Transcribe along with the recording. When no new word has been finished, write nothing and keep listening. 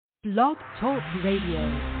Blog Talk Radio.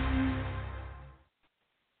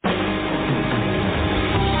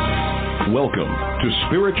 Welcome to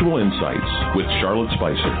Spiritual Insights with Charlotte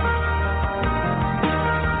Spicer.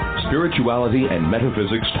 Spirituality and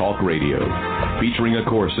Metaphysics Talk Radio, featuring a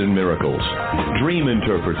course in miracles, dream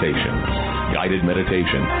interpretation, guided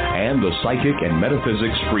meditation, and the psychic and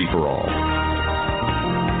metaphysics free-for-all.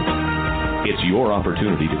 It's your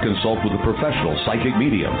opportunity to consult with a professional psychic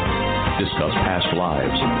medium, discuss past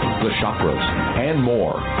lives, the chakras, and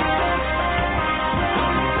more.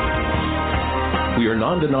 We are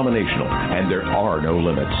non-denominational, and there are no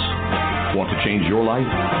limits. Want to change your life?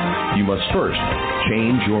 You must first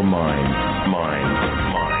change your mind.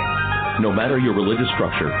 No matter your religious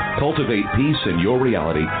structure, cultivate peace in your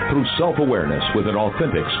reality through self-awareness with an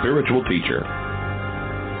authentic spiritual teacher.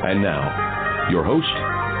 And now, your host,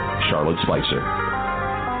 Charlotte Spicer.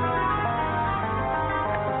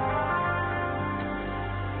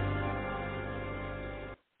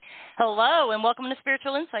 Hello, and welcome to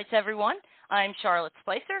Spiritual Insights, everyone. I'm Charlotte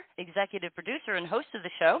Spicer, executive producer and host of the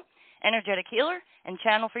show, energetic healer, and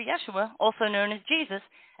channel for Yeshua, also known as Jesus,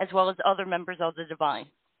 as well as other members of the divine.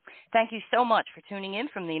 Thank you so much for tuning in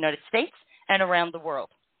from the United States and around the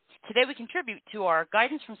world. Today we contribute to our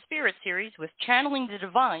Guidance from Spirit series with Channeling the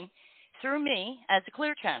Divine through me as a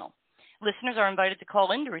clear channel. Listeners are invited to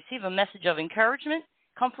call in to receive a message of encouragement,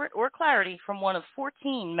 comfort, or clarity from one of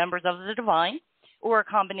 14 members of the divine, or a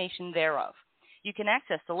combination thereof. You can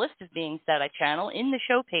access the list of beings that I channel in the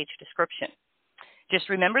show page description. Just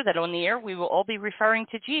remember that on the air, we will all be referring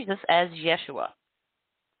to Jesus as Yeshua.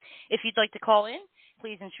 If you'd like to call in,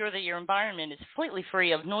 please ensure that your environment is completely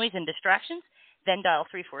free of noise and distractions, then dial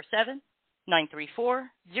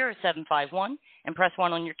 347-934-0751 and press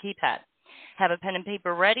 1 on your keypad. Have a pen and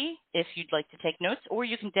paper ready if you'd like to take notes, or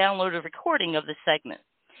you can download a recording of this segment.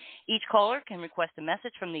 Each caller can request a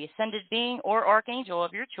message from the ascended being or archangel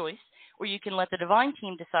of your choice, or you can let the divine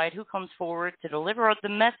team decide who comes forward to deliver the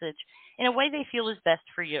message in a way they feel is best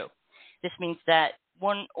for you. This means that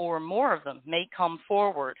one or more of them may come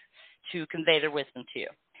forward to convey their wisdom to you.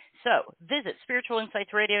 So visit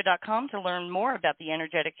spiritualinsightsradio.com to learn more about the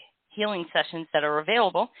energetic healing sessions that are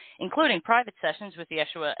available, including private sessions with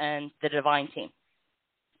Yeshua and the divine team.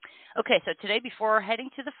 Okay, so today, before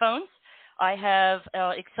heading to the phones, I have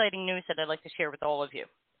exciting news that I'd like to share with all of you.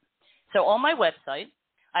 So on my website,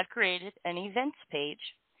 I've created an events page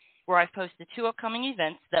where I've posted 2 upcoming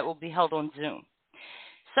events that will be held on Zoom.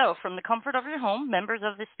 So from the comfort of your home, members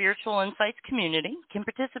of the Spiritual Insights community can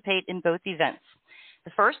participate in both events.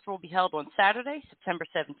 The first will be held on Saturday, September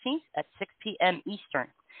 17th at 6 p.m. Eastern.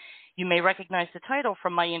 You may recognize the title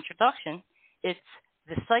from my introduction. It's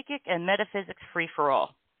The Psychic and Metaphysics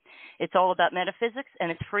Free-for-All. It's all about metaphysics, and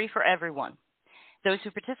it's free for everyone. Those who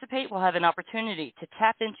participate will have an opportunity to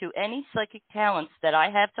tap into any psychic talents that I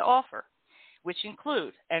have to offer, which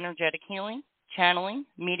include energetic healing, channeling,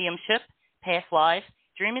 mediumship, past lives,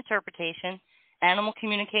 dream interpretation, animal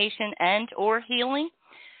communication, and or healing,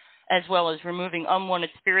 as well as removing unwanted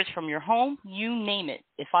spirits from your home. You name it.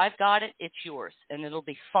 If I've got it, it's yours, and it'll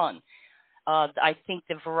be fun. I think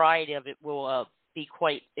the variety of it will be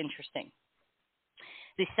quite interesting.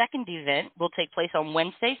 The second event will take place on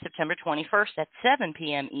Wednesday, September 21st at 7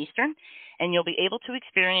 p.m. Eastern, and you'll be able to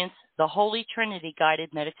experience the Holy Trinity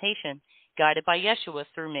guided meditation, guided by Yeshua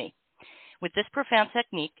through me. With this profound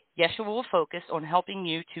technique, Yeshua will focus on helping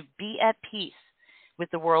you to be at peace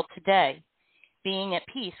with the world today, being at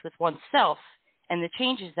peace with oneself, and the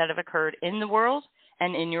changes that have occurred in the world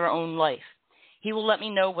and in your own life. He will let me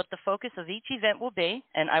know what the focus of each event will be,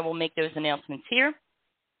 and I will make those announcements here.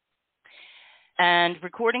 And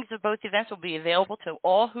recordings of both events will be available to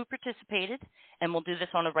all who participated, and we'll do this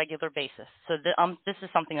on a regular basis. So this is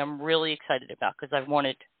something I'm really excited about because I've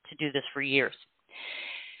wanted to do this for years.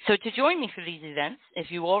 So to join me for these events, if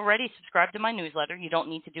you already subscribe to my newsletter, you don't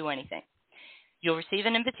need to do anything. You'll receive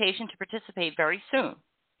an invitation to participate very soon.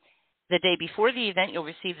 The day before the event, you'll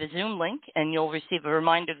receive the Zoom link, and you'll receive a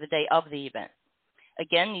reminder the day of the event.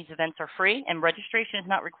 Again, these events are free, and registration is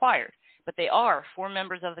not required, but they are for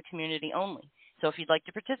members of the community only. So if you'd like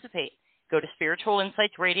to participate, go to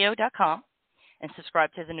spiritualinsightsradio.com and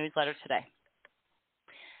subscribe to the newsletter today.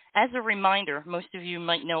 As a reminder, most of you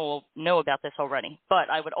might know about this already, but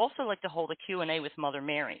I would also like to hold a Q&A with Mother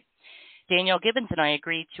Mary. Danielle Gibbons and I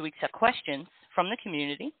agreed to accept questions from the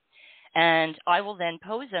community, and I will then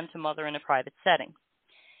pose them to Mother in a private setting.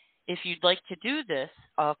 If you'd like to do this,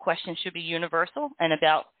 questions should be universal and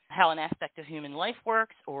about how an aspect of human life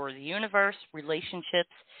works, or the universe,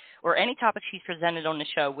 relationships, or any topic she's presented on the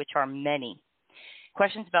show, which are many.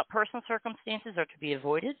 Questions about personal circumstances are to be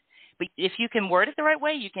avoided, But if you can word it the right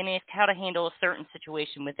way, you can ask how to handle a certain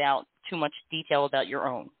situation without too much detail about your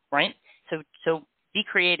own, right? So be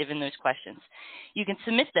creative in those questions. You can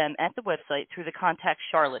submit them at the website through the Contact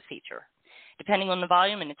Charlotte feature. Depending on the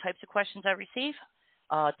volume and the types of questions I receive,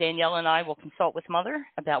 Danielle and I will consult with Mother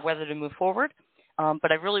about whether to move forward.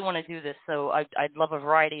 But I really want to do this, so I'd love a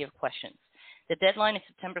variety of questions. The deadline is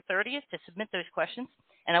September 30th to submit those questions,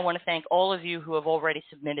 and I want to thank all of you who have already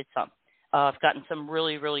submitted some. I've gotten some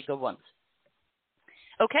really, really good ones.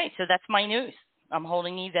 Okay, so that's my news. I'm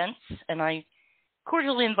holding events, and I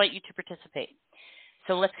cordially invite you to participate.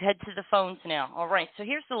 So let's head to the phones now. All right, so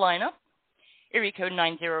here's the lineup. Area code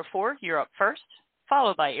 904, you're up first,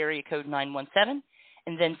 followed by area code 917,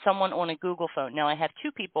 and then someone on a Google phone. Now, I have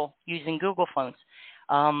two people using Google phones,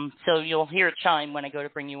 so you'll hear a chime when I go to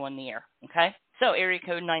bring you on the air, okay? So area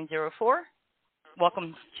code 904,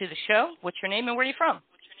 welcome to the show. What's your name and where are you from?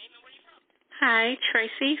 Hi,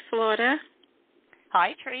 Tracy, Florida.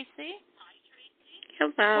 Hi, Tracy.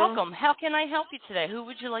 Hello. Welcome. How can I help you today? Who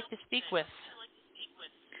would you like to speak with?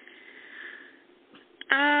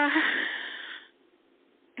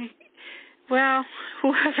 Well,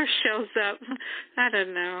 whoever shows up. I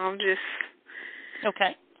don't know. I'm just...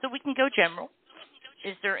 Okay. So we can go general.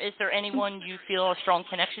 Is there anyone you feel a strong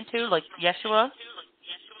connection to, like Yeshua?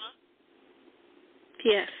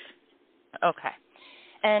 Yes. Okay.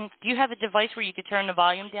 And do you have a device where you could turn the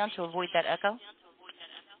volume down to avoid that echo?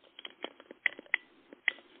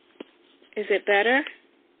 Is it better?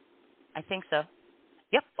 I think so.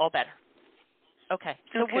 Yep, all better. Okay.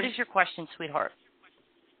 So what is your question, sweetheart?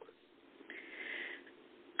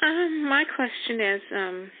 My question is,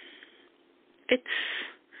 it's,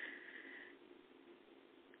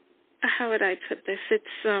 how would I put this?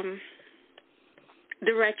 It's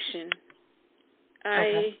direction.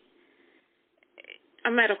 Okay.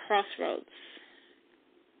 I'm at a crossroads.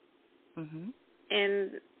 Mm-hmm.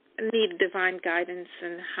 And need divine guidance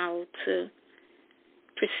in how to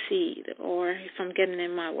proceed, or if I'm getting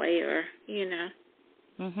in my way, or, you know.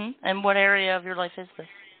 Mm-hmm. And what area of your life is this?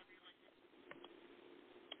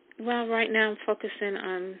 Well, right now I'm focusing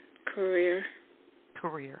on career.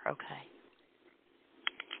 Career, okay.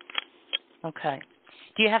 Okay.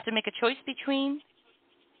 Do you have to make a choice between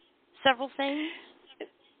several things?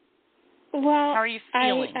 Well, how are you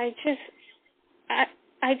feeling?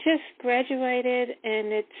 I just graduated,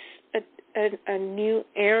 and it's a new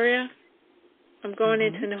area. I'm going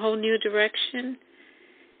into a whole new direction,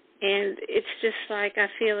 and it's just like I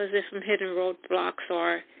feel as if I'm hitting roadblocks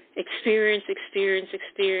or experience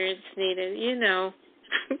needed, you know.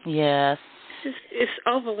 Yes. It's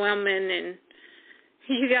overwhelming, and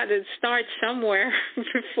you got to start somewhere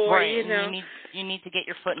before, right. you know. You need to get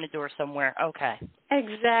your foot in the door somewhere. Okay.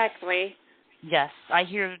 Exactly. Yes, I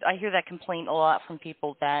hear that complaint a lot from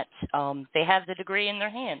people that they have the degree in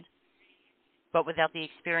their hand, but without the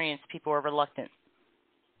experience, people are reluctant.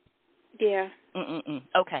 Yeah.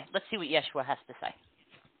 Okay, let's see what Yeshua has to say.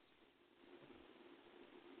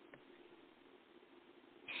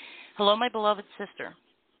 Hello, my beloved sister.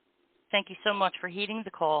 Thank you so much for heeding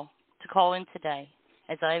the call to call in today,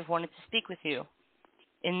 as I have wanted to speak with you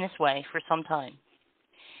in this way for some time.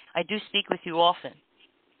 I do speak with you often.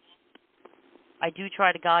 I do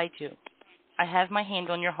try to guide you. I have my hand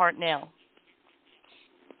on your heart now.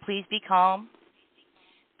 Please be calm.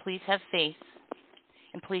 Please have faith.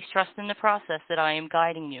 And please trust in the process that I am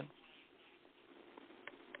guiding you.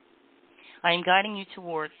 I am guiding you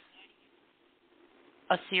towards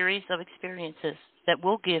a series of experiences that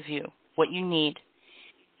will give you what you need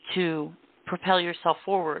to propel yourself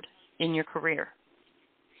forward in your career.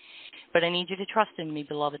 But I need you to trust in me,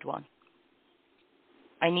 beloved one.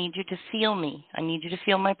 I need you to feel me. I need you to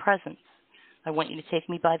feel my presence. I want you to take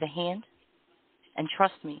me by the hand and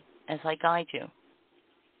trust me as I guide you.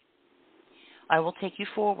 I will take you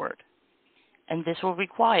forward, and this will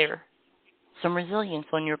require some resilience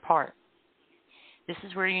on your part. This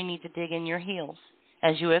is where you need to dig in your heels,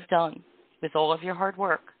 as you have done with all of your hard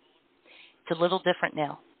work. It's a little different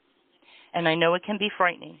now, and I know it can be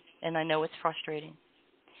frightening, and I know it's frustrating,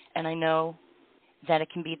 and I know that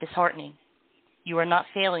it can be disheartening. You are not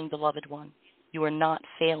failing, beloved one. You are not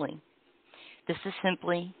failing. This is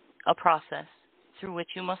simply a process through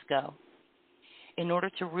which you must go in order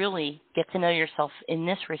to really get to know yourself in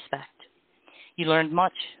this respect. You learned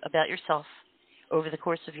much about yourself over the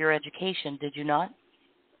course of your education, did you not?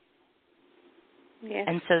 Yes.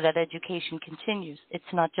 And so that education continues. It's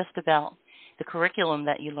not just about the curriculum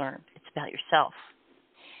that you learned. It's about yourself.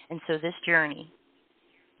 And so this journey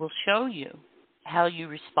will show you how you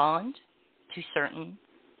respond to certain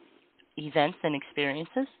events and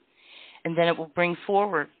experiences, And then it will bring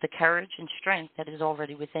forward the courage and strength that is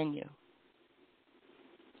already within you.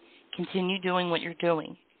 Continue doing what you're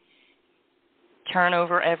doing. Turn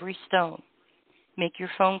over every stone. Make your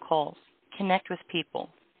phone calls. Connect with people.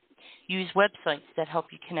 Use websites that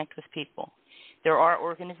help you connect with people. There are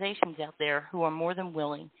organizations out there who are more than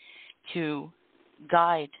willing to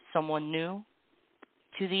guide someone new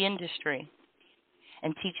to the industry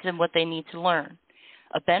and teach them what they need to learn.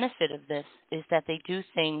 A benefit of this is that they do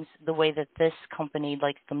things the way that this company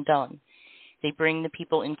likes them done. They bring the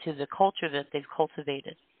people into the culture that they've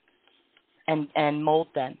cultivated and mold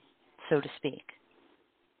them, so to speak.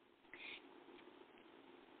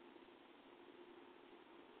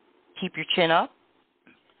 Keep your chin up.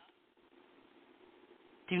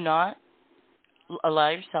 Do not allow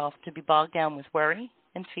yourself to be bogged down with worry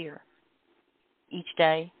and fear. Each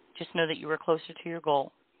day, just know that you are closer to your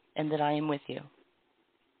goal and that I am with you.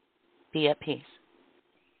 Be at peace.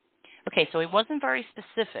 Okay, so he wasn't very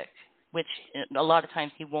specific, which a lot of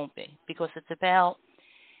times he won't be, because it's about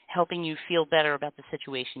helping you feel better about the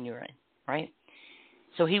situation you're in, right?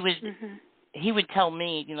 So he would tell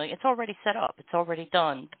me, it's already set up, it's already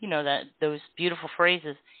done, that those beautiful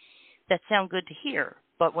phrases that sound good to hear,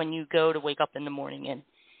 but when you go to wake up in the morning and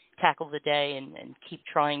tackle the day and keep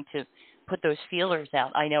trying to put those feelers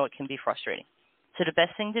out, I know it can be frustrating. So the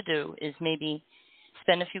best thing to do is maybe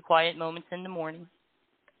spend a few quiet moments in the morning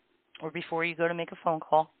or before you go to make a phone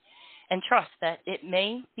call and trust that it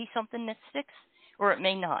may be something that sticks or it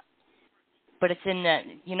may not. But it's in that,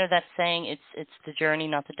 that saying, it's the journey,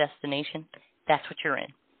 not the destination. That's what you're in.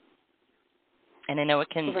 And I know it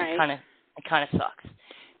can, it kind of sucks.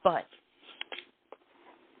 But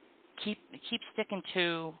keep sticking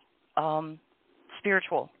to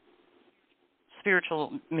spiritual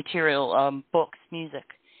material, books, music,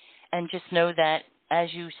 and just know that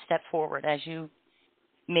as you step forward, as you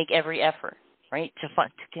make every effort, right, to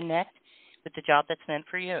connect with the job that's meant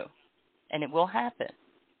for you, and it will happen.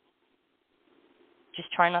 Just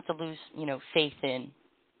try not to lose, faith in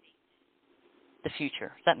the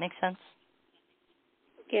future. Does that make sense?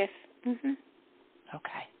 Yes. Mhm.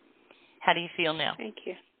 Okay. How do you feel now? Thank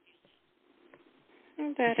you.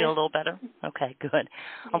 You feel a little better? Okay, good.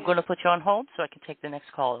 Yeah. I'm going to put you on hold so I can take the next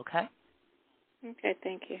call, okay? Okay,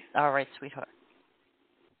 thank you. All right, sweetheart.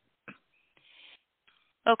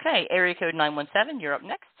 Okay, area code 917, you're up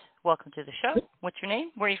next. Welcome to the show. What's your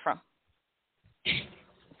name? Where are you from?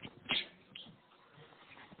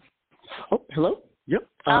 Oh, hello? Yep.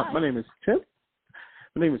 My name is Tim.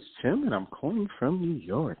 And I'm calling from New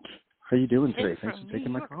York. How are you doing today? Thanks for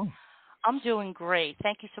taking my call. I'm doing great.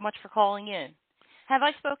 Thank you so much for calling in. Have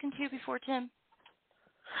I spoken to you before, Tim?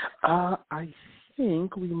 I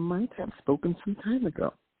think we might have spoken some time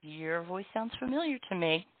ago. Your voice sounds familiar to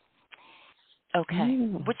me. Okay.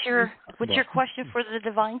 What's your question for the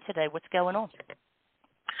divine today? What's going on?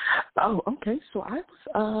 Oh, okay. So I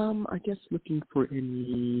was, I guess, looking for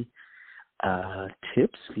any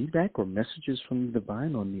tips, feedback, or messages from the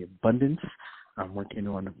divine on the abundance I'm working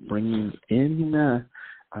on bringing in.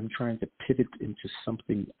 I'm trying to pivot into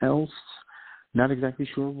something else. Not exactly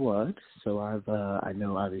sure what. So I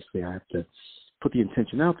know obviously I have to put the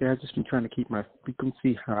intention out there. I've just been trying to keep my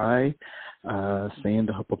frequency high, saying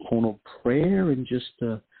the Ho'oponopono prayer, and just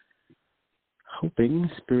hoping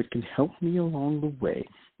Spirit can help me along the way.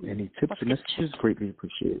 Any tips or messages? Greatly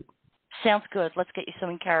appreciated. Sounds good. Let's get you some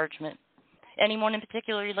encouragement. Anyone in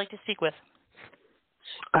particular you'd like to speak with?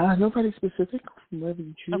 Nobody specific. Whoever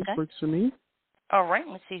you choose works for me. All right.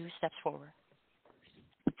 Let's see who steps forward.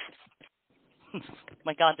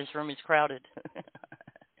 My God, this room is crowded.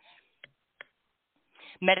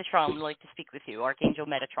 Metatron would like to speak with you, Archangel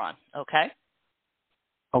Metatron. Okay?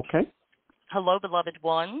 Okay. Hello, beloved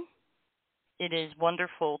one. It is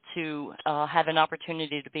wonderful to have an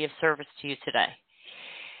opportunity to be of service to you today.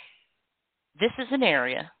 This is an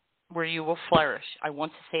area where you will flourish. I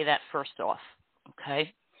want to say that first off,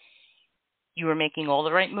 okay? You are making all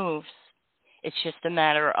the right moves. It's just a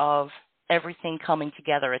matter of everything coming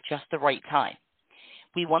together at just the right time.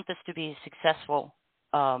 We want this to be successful.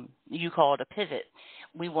 You call it a pivot.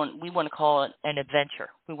 We want to call it an adventure.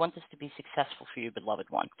 We want this to be successful for you, beloved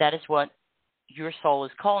one. That is what your soul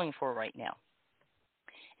is calling for right now.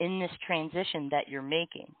 In this transition that you're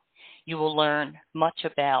making, you will learn much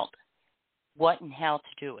about what and how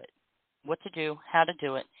to do it, what to do, how to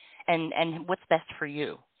do it, and what's best for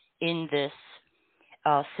you in this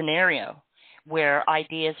scenario where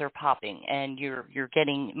ideas are popping and you're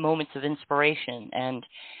getting moments of inspiration and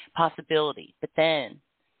possibility. But then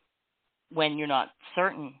when you're not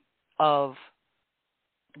certain of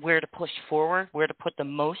where to push forward, where to put the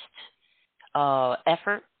most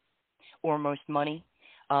effort, or most money,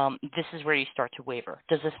 this is where you start to waver.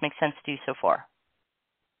 Does this make sense to you so far?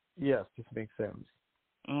 Yes, this makes sense.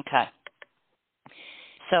 Okay.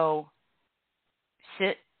 So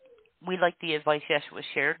sit. We like the advice Yeshua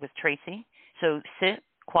shared with Tracy. So sit,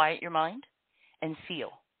 quiet your mind, and feel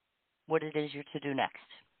what it is you're to do next.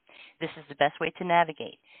 This is the best way to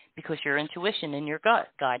navigate because your intuition and your gut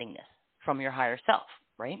guiding this from your higher self,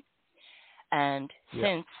 right? And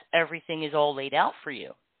since everything is all laid out for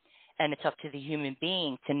you, and it's up to the human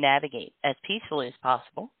being to navigate as peacefully as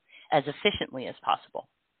possible, as efficiently as possible,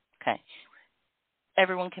 okay?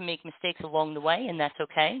 Everyone can make mistakes along the way, and that's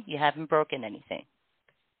okay. You haven't broken anything.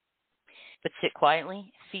 But sit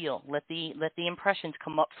quietly, feel, let the impressions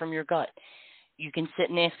come up from your gut. You can sit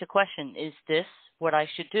and ask a question. Is this what I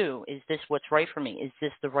should do? Is this what's right for me? Is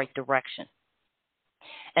this the right direction?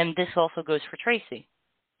 And this also goes for Tracy,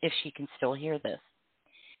 if she can still hear this.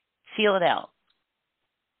 Feel it out.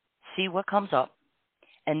 See what comes up,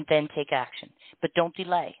 and then take action. But don't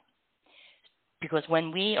delay. Because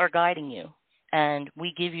when we are guiding you, and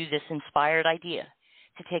we give you this inspired idea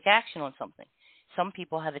to take action on something, some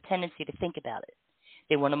people have a tendency to think about it.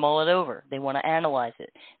 They want to mull it over. They want to analyze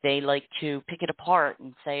it. They like to pick it apart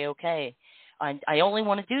and say, okay, I only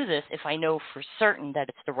want to do this if I know for certain that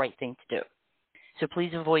it's the right thing to do. So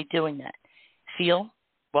please avoid doing that. Feel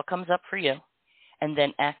what comes up for you and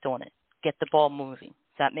then act on it. Get the ball moving.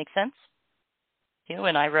 Does that make sense? You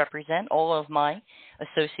and I represent all of my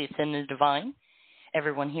associates in the divine.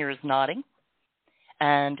 Everyone here is nodding.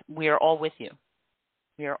 And we are all with you.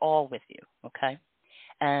 We are all with you, okay?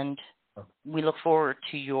 And we look forward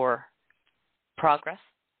to your progress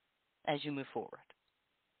as you move forward.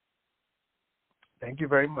 Thank you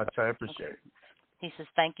very much. I appreciate it. He says,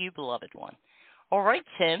 thank you, beloved one. All right,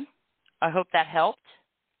 Tim. I hope that helped.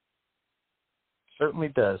 Certainly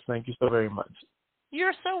does. Thank you so very much.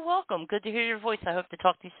 You're so welcome. Good to hear your voice. I hope to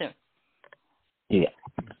talk to you soon. Yeah.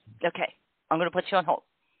 Okay. I'm going to put you on hold.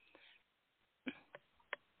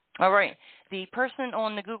 All right. The person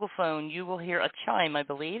on the Google phone, you will hear a chime, I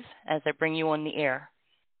believe, as I bring you on the air.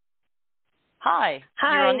 Hi.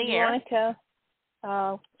 Hi, you're on the Veronica.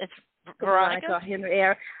 Air. It's Veronica. Here in the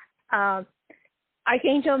air.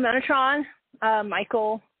 Archangel, Metatron,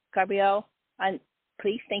 Michael, Gabriel, and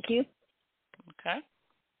please, thank you. Okay.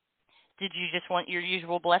 Did you just want your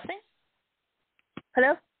usual blessing?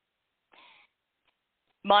 Hello?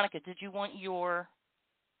 Monica, did you want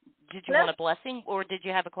a blessing, or did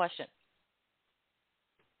you have a question?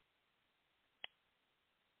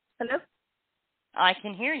 Hello? I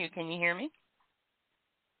can hear you. Can you hear me?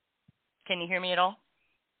 Can you hear me at all?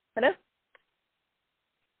 Hello?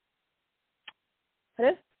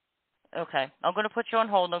 Hello? Okay. I'm going to put you on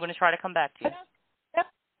hold, and I'm going to try to come back to you. Hello?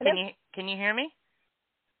 Hello? Can you hear me?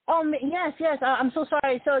 Yes. I'm so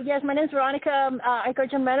sorry. So, yes, my name is Veronica. I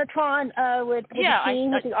got your Metatron with the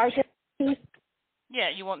team, with the Archangels. Yeah,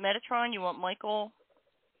 you want Metatron, you want Michael.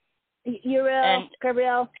 Uriel, and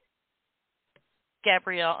Gabriel.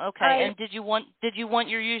 Gabrielle, okay. And did you want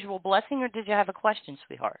your usual blessing, or did you have a question,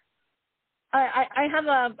 sweetheart? I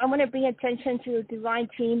want to bring attention to a divine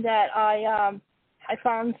team that I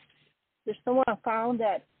found. There's someone I found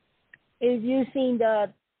that is using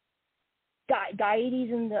the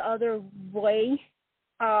deities in the other way.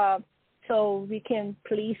 So we can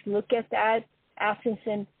please look at that absence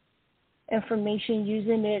and information,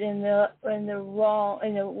 using it in the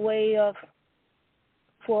way of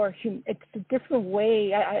it's a different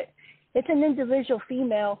way. It's an individual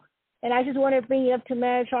female, and I just want to bring it up to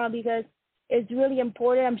Metatron because it's really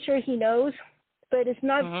important. I'm sure he knows, but it's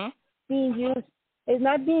not being used. It's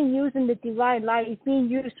not being used in the divine light. It's being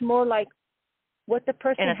used more like what the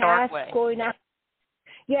person has going on.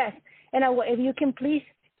 Yes, and if you can please,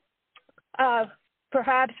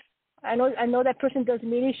 perhaps I know that person does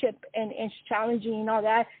leadership and it's challenging and all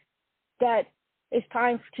that. That it's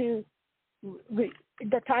time to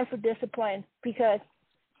the time for discipline because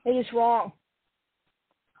it is wrong.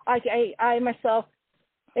 I myself,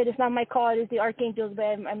 it is not my call. It is the Archangels, but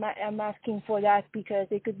I'm asking for that because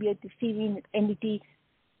it could be a deceiving entity,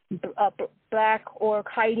 black or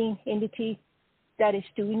hiding entity that is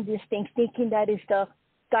doing this thing, thinking that is the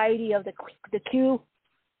deity of the Q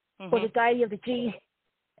or the deity of the G,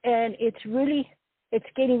 and it's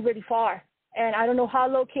getting really far. And I don't know how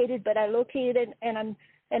located, but I located it, and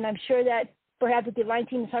I'm sure that perhaps the divine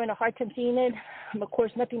team is having a hard time seeing it. Of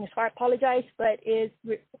course, nothing is hard. I apologize, but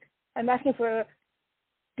I'm asking for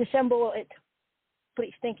dissemble it,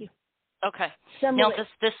 please. Thank you. Okay. Dissemble now,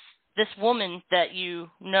 this woman that you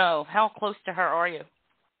know, how close to her are you?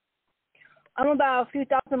 I'm about a few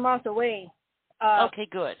thousand miles away. Okay,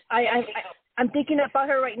 good. I'm thinking about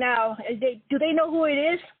her right now. Do they know who it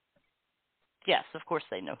is? Yes, of course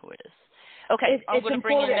they know who it is. Okay, I'm going to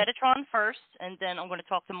bring in Metatron first, and then I'm going to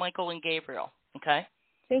talk to Michael and Gabriel, okay?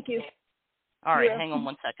 Thank you. All right, hang on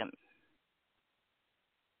one second.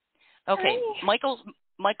 Okay, Hi.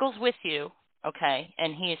 Michael's with you, okay,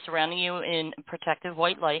 and he is surrounding you in protective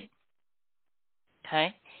white light,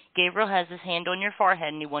 okay? Gabriel has his hand on your forehead,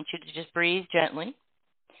 and he wants you to just breathe gently,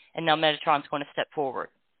 and now Metatron's going to step forward.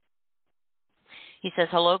 He says,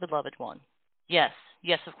 hello, beloved one. Yes,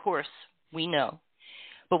 of course, we know.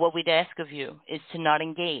 But what we'd ask of you is to not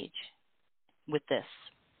engage with this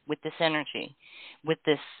energy, with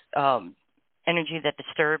this energy that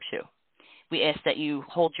disturbs you. We ask that you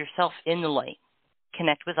hold yourself in the light,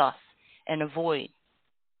 connect with us, and avoid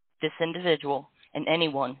this individual and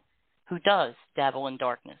anyone who does dabble in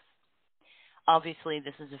darkness. Obviously,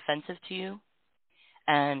 this is offensive to you,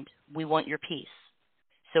 and we want your peace.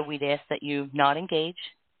 So we'd ask that you not engage,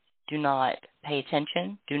 do not pay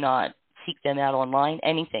attention, do not seek them out online,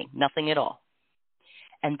 anything, nothing at all.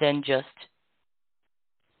 And then just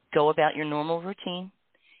go about your normal routine,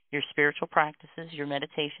 your spiritual practices, your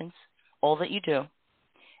meditations, all that you do,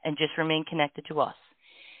 and just remain connected to us.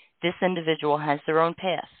 This individual has their own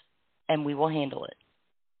path, and we will handle it.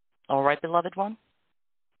 All right, beloved one?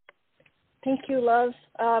 Thank you, love,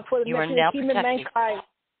 for the you are now protected.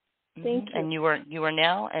 Thank you. And you are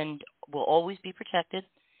now and will always be protected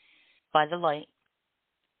by the light.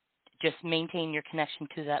 Just maintain your connection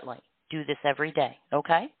to that light. Do this every day,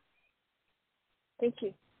 okay? Thank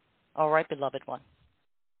you. All right, beloved one.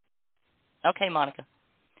 Okay, Monica.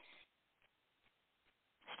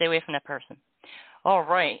 Stay away from that person. All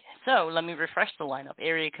right, so let me refresh the lineup.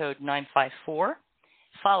 Area code 954,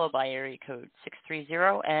 followed by area code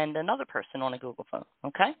 630, and another person on a Google phone,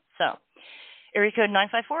 okay? So, area code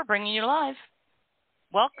 954, bringing you live.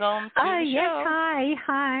 Welcome to the show. Yes,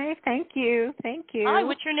 hi. Thank you. Hi,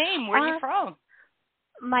 what's your name? Where are you from?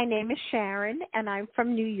 My name is Sharon, and I'm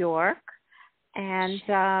from New York. And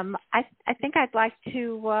I think I'd like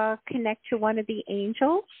to connect to one of the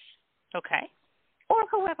angels. Okay. Or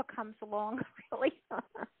whoever comes along, really.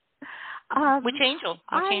 Which angel?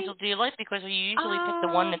 Which angel do you like? Because you usually pick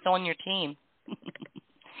the one that's on your team.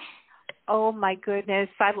 Oh, my goodness.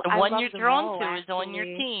 The one you're drawn to actually. is on your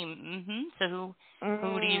team. Mm-hmm. So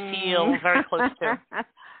who do you feel very close to?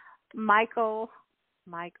 Michael?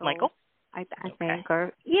 I think,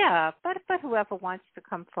 or but whoever wants to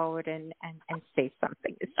come forward and say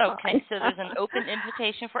something is fine. Okay, so there's an open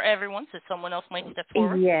invitation for everyone, so someone else might step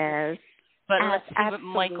forward. Yes. But let's see what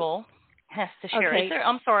Michael has to share. Okay.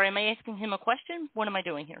 I'm sorry, am I asking him a question? What am I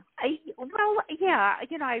doing here?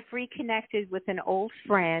 I've reconnected with an old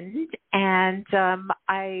friend, and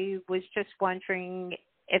I was just wondering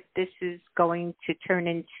if this is going to turn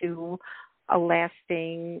into a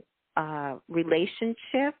lasting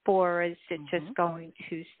relationship, or is it just going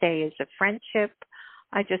to stay as a friendship?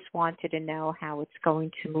 I just wanted to know how it's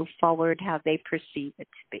going to move forward, how they perceive it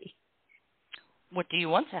to be. What do you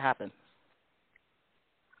want to happen?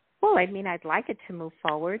 Well, I mean, I'd like it to move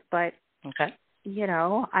forward, but okay,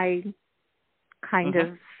 I kind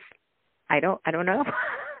of, I don't know.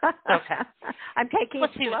 Okay, I'm taking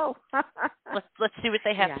it slow. let's see what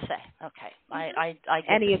they have to say. Okay, I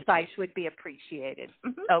any advice would be appreciated.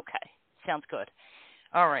 Okay, sounds good.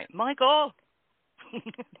 All right, Michael.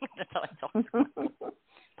 That's how I talk.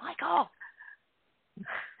 Michael.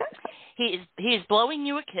 He is blowing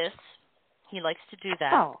you a kiss. He likes to do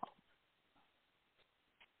that. Oh.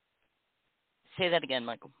 Say that again,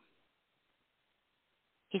 Michael.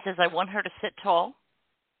 He says, I want her to sit tall,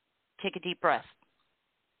 take a deep breath.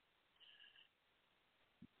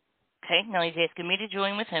 Okay, now he's asking me to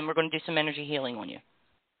join with him. We're going to do some energy healing on you.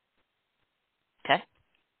 Okay?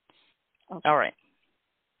 All right.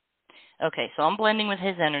 Okay, so I'm blending with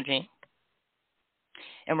his energy,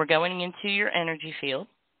 and we're going into your energy field.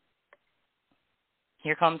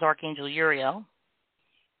 Here comes Archangel Uriel.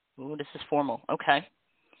 Ooh, this is formal. Okay.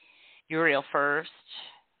 Uriel first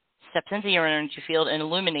steps into your energy field and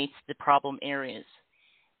illuminates the problem areas.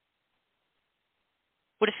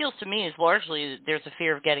 What it feels to me is largely there's a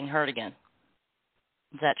fear of getting hurt again.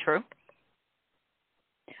 Is that true?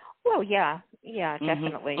 Well, yeah,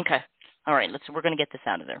 definitely. Okay. All right, we're going to get this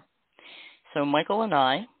out of there. So Michael and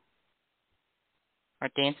I are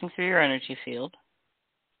dancing through your energy field.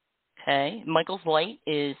 Okay. Michael's light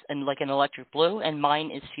is like an electric blue, and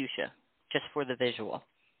mine is fuchsia, just for the visual.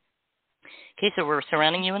 Okay, so we're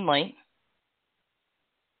surrounding you in light.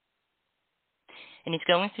 And he's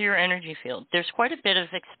going through your energy field. There's quite a bit of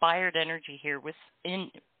expired energy here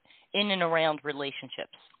in and around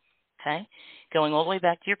relationships. Okay? Going all the way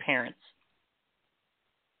back to your parents.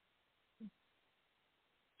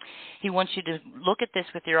 He wants you to look at this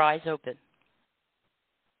with your eyes open.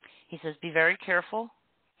 He says, be very careful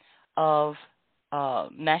of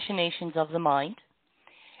machinations of the mind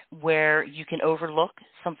where you can overlook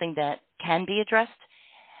something that can be addressed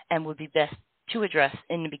and would be best to address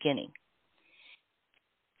in the beginning.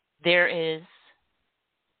 There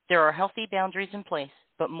are healthy boundaries in place,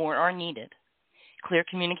 but more are needed. Clear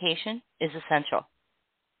communication is essential.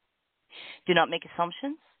 Do not make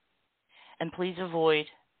assumptions, and please avoid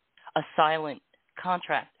a silent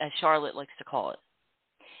contract, as Charlotte likes to call it,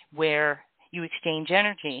 where you exchange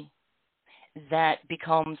energy that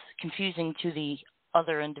becomes confusing to the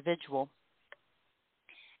other individual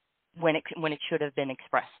when it should have been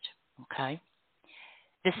expressed. Okay?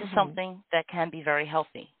 This is something that can be very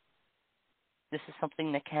healthy. This is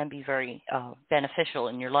something that can be very beneficial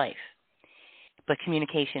in your life. But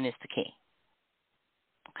communication is the key.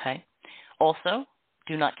 Okay? Also,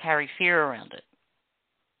 do not carry fear around it.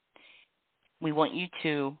 We want you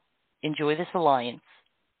to enjoy this alliance,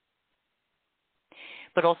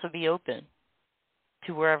 but also be open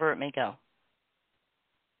to wherever it may go.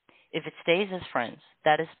 If it stays as friends,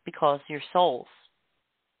 that is because your souls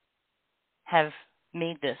have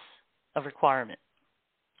made this a requirement.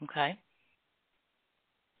 Okay?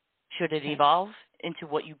 Should it evolve into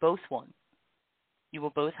what you both want, you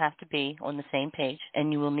will both have to be on the same page,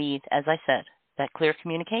 and you will need, as I said, that clear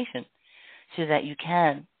communication so that you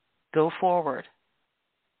can go forward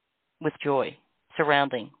with joy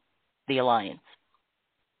surrounding the alliance.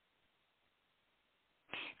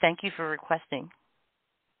 Thank you for requesting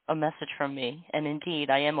a message from me, and indeed,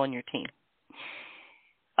 I am on your team.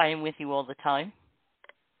 I am with you all the time,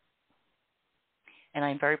 and I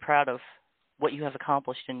am very proud of what you have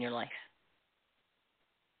accomplished in your life.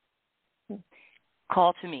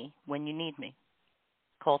 Call to me when you need me.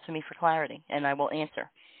 Call to me for clarity, and I will answer.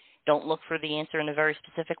 Don't look for the answer in a very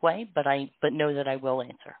specific way, but know that I will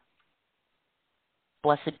answer.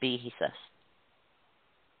 Blessed be, he says.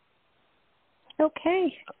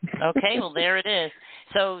 Okay. Okay, well, there it is.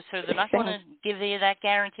 So they're not going to give you that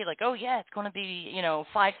guarantee, like, oh, yeah, it's going to be,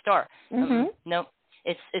 5-star. No,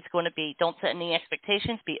 it's going to be, don't set any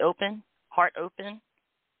expectations. Be open, heart open.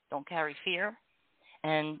 Don't carry fear.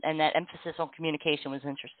 And that emphasis on communication was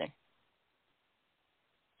interesting.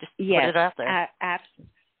 Just put it out there.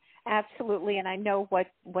 Absolutely, and I know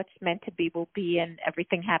what's meant to be will be, and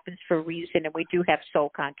everything happens for a reason, and we do have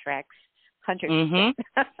soul contracts, 100%.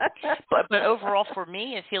 But overall, for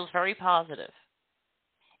me, it feels very positive.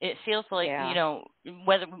 It feels like,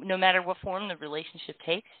 no matter what form the relationship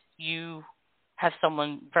takes, you have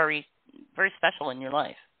someone very, very special in your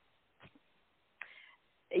life.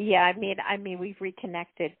 Yeah, I mean, we've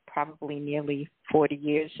reconnected probably nearly 40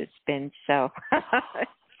 years. It's been so.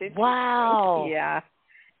 Wow. Yeah.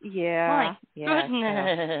 My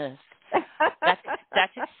goodness.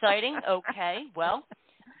 That's exciting. Okay. Well.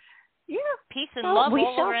 Yeah. Peace and love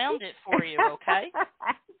all around it for you. Okay.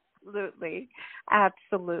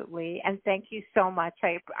 Absolutely. And thank you so much.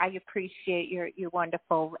 I appreciate your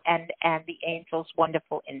wonderful and the angels'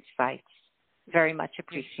 wonderful insights. Very much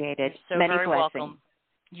appreciated. You're so Many very blessings. welcome.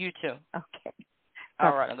 You too. Okay.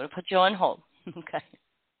 All right. I'm going to put you on hold. Okay.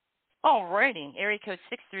 All righty. Area code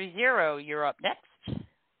 630. You're up next.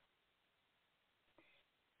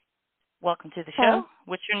 Welcome to the show.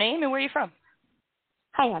 What's your name and where are you from?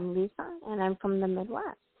 Hi, I'm Lisa, and I'm from the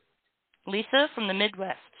Midwest. Lisa from the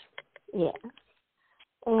Midwest. Yeah.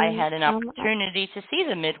 And, I had an opportunity to see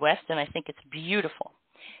the Midwest, and I think it's beautiful.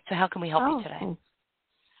 So how can we help you today? Thanks.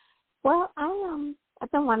 Well,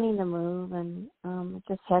 I've been wanting to move, and it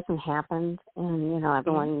just hasn't happened. And,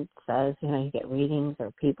 everyone says, you get readings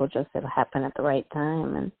or people just, it'll happen at the right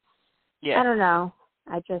time. And I don't know.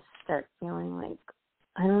 I just start feeling like,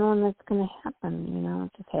 I don't know when that's going to happen.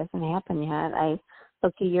 It just hasn't happened yet. I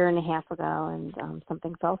looked a year and a half ago, and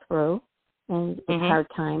something fell through. And it's a hard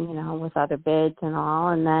time, with other bids and all.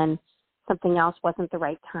 And then something else wasn't the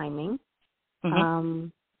right timing.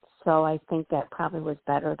 So I think that probably was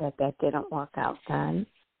better that didn't work out then.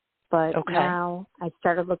 But now I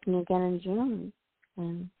started looking again in June.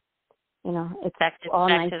 And, it's all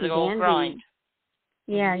nice and dandy.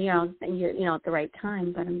 Yeah, you're at the right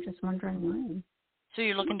time, but I'm just wondering when. So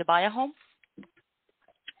you're looking to buy a home?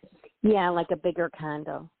 Yeah, like a bigger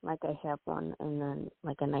condo, like I have one, and then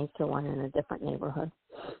like a nicer one in a different neighborhood.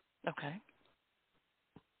 Okay.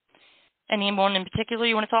 Anyone in particular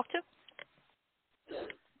you want to talk to?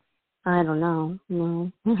 I don't know.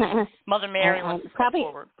 No. Mother Mary wants to step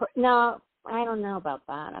forward. No, I don't know about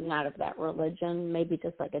that. I'm not of that religion. Maybe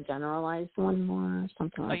just like a generalized one more, or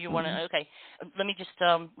something like that. Oh, you want to? Okay. Let me just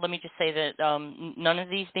say that none of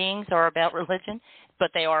these beings are about religion, but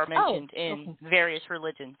they are mentioned in various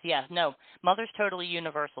religions. Yeah. No, Mother's totally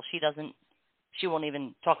universal. She won't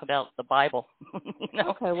even talk about the Bible. You know?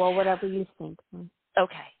 Okay. Well, whatever you think.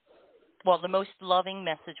 Okay. Well, the most loving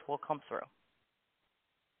message will come through.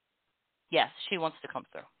 Yes, she wants to come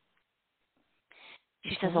through.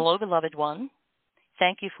 She says, "Hello, beloved one.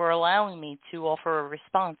 Thank you for allowing me to offer a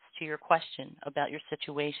response to your question about your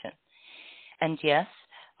situation. And yes,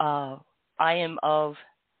 I am of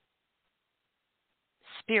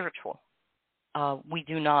spiritual. We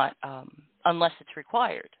do not, unless it's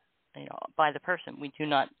required, by the person, we do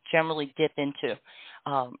not generally dip into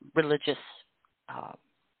religious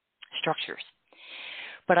structures.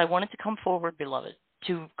 But I wanted to come forward, beloved,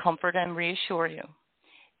 to comfort and reassure you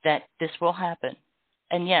that this will happen.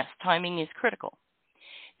 And yes, timing is critical.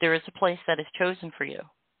 There is a place that is chosen for you,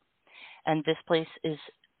 and this place is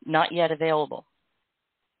not yet available.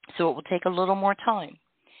 So it will take a little more time,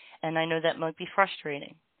 and I know that might be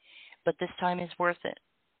frustrating, but this time is worth it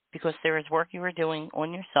because there is work you are doing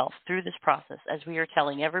on yourself through this process. As we are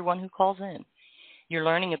telling everyone who calls in, you're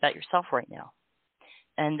learning about yourself right now,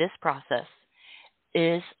 and this process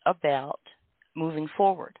is about moving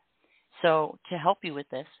forward. So to help you with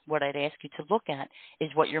this, what I'd ask you to look at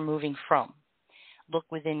is what you're moving from. Look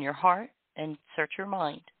within your heart and search your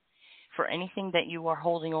mind for anything that you are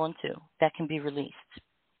holding on to that can be released.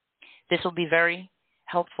 This will be very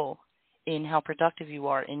helpful in how productive you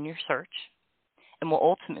are in your search and will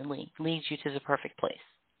ultimately lead you to the perfect place.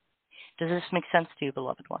 Does this make sense to you,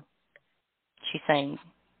 beloved one? She's saying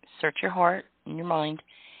search your heart and your mind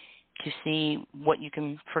to see what you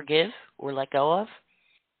can forgive or let go of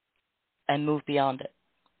and move beyond it.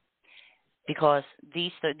 Because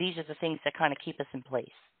these are the things that kind of keep us in place.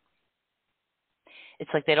 It's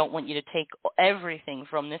like they don't want you to take everything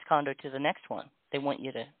from this condo to the next one. They want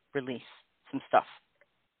you to release some stuff.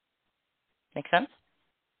 Make sense?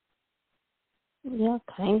 Yeah,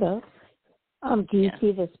 kind of. Do you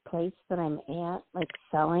see this place that I'm at, like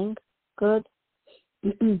selling good?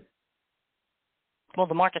 Well,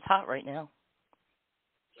 the market's hot right now.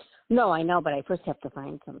 No, I know, but I first have to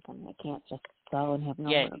find something. I can't just go and have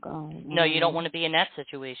nowhere to go. No, you don't want to be in that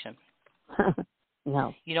situation.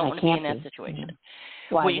 No, you don't want to be in that situation.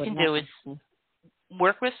 No. What you can do is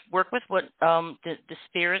work with what the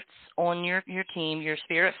spirits on your team, your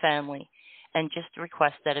spirit family, and just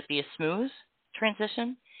request that it be a smooth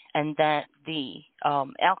transition and that the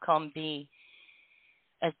outcome be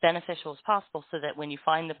as beneficial as possible, so that when you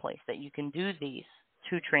find the place that you can do these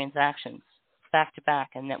 2 transactions back to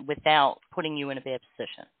back, and that without putting you in a bad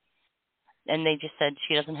position. And they just said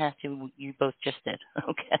she doesn't have to. You both just did.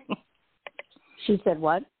 Okay. She said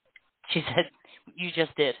what? She said you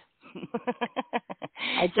just did.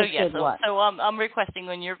 I just did what? So I'm requesting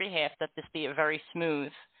on your behalf that this be a very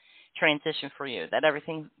smooth transition for you, that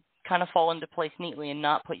everything kind of fall into place neatly and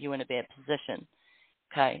not put you in a bad position.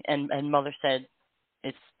 Okay. And Mother said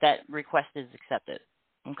that request is accepted.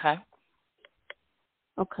 Okay.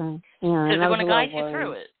 Okay. Yeah. So they're going to guide you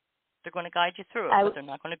through it. They're going to guide you through it, but they're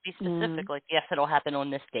not going to be specific. Like, yes, it'll happen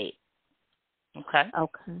on this date. Okay.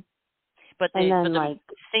 Okay. But the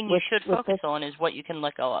thing you should focus on is what you can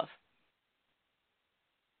let go of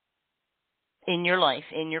in your life,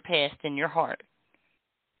 in your past, in your heart.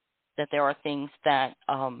 That there are things that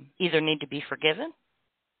either need to be forgiven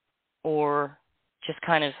or just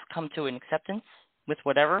kind of come to an acceptance with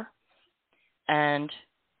whatever, and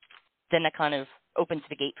then that kind of opens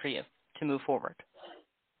the gate for you to move forward.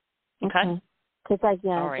 Okay? Because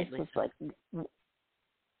all right, just was like,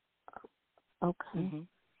 okay. Mm-hmm.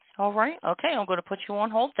 All right. Okay, I'm going to put you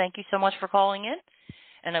on hold. Thank you so much for calling in,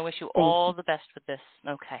 and I wish you all the best with this.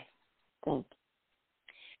 Okay. Thank you.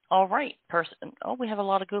 All right, we have a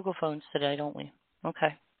lot of Google phones today, don't we?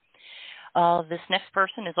 Okay. This next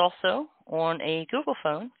person is also on a Google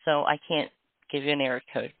phone, so I can't give you an area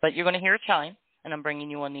code, but you're going to hear a chime, and I'm bringing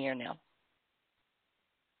you on the air now.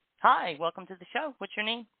 Hi, welcome to the show. What's your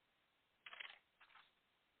name?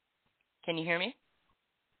 Can you hear me?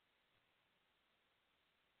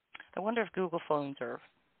 I wonder if Google phones are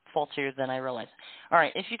faultier than I realize. All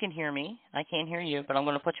right, if you can hear me, I can't hear you, but I'm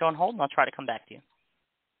going to put you on hold, and I'll try to come back to you.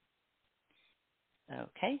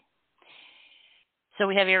 Okay. So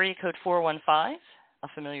we have area code 415, a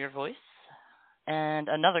familiar voice, and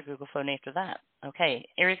another Google phone after that. Okay,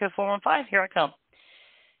 area code 415, here I come.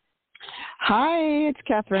 Hi, it's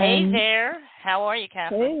Catherine. Hey there. How are you,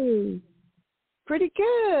 Catherine? Hey. Pretty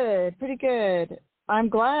good. I'm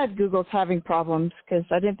glad Google's having problems because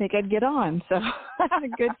I didn't think I'd get on. So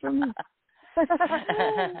good for me.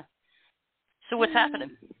 So what's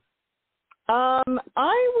happening?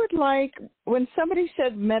 I would like, when somebody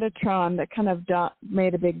said Metatron, that kind of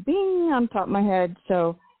made a big bing on top of my head.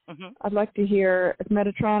 So I'd like to hear if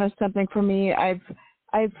Metatron is something for me. I've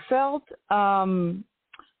felt anxious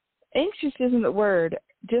isn't the word.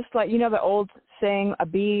 Just like, you know, the old saying, a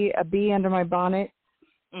bee under my bonnet.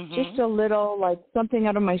 Just a little, like something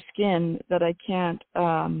out of my skin that I can't,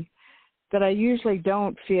 that I usually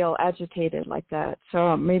don't feel agitated like that.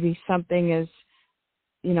 So maybe something is,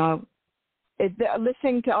 you know,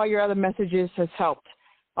 listening to all your other messages has helped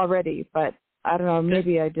already, but I don't know,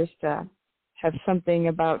 maybe I just have something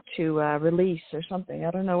about to release or something.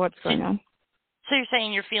 I don't know what's going on. So you're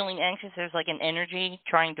saying you're feeling anxious? There's like an energy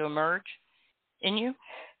trying to emerge in you?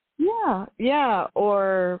 Yeah,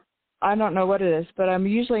 or I don't know what it is, but I'm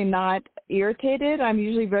usually not irritated. I'm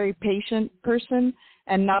usually a very patient person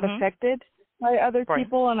and not affected by other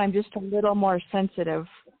people, and I'm just a little more sensitive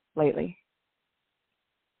lately.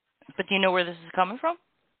 But do you know where this is coming from?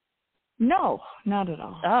 No, not at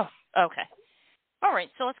all. Oh, okay. All right,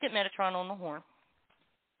 so let's get Metatron on the horn.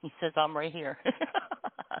 He says, I'm right here.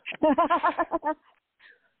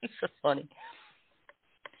 It's so funny.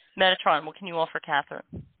 Metatron, what can you offer Catherine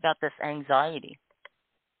about this anxiety?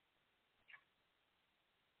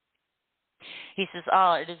 He says,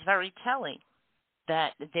 it is very telling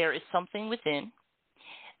that there is something within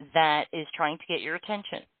that is trying to get your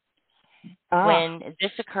attention. When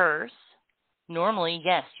this occurs, normally,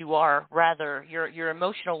 yes, you are rather, your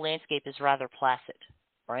emotional landscape is rather placid,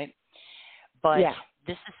 right? But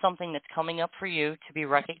this is something that's coming up for you to be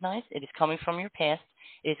recognized. It is coming from your past.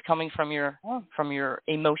 It is coming from your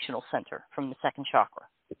emotional center, from the second chakra.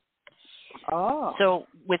 So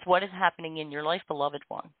with what is happening in your life, beloved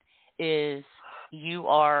one, is you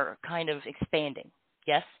are kind of expanding,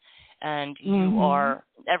 yes? And you are,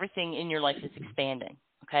 everything in your life is expanding,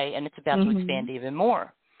 okay? And it's about to expand even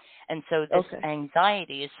more. And so this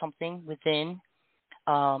anxiety is something within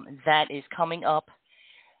that is coming up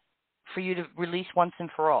for you to release once and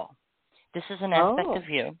for all. This is an aspect of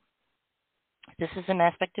you. This is an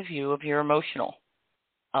aspect of you, of your emotional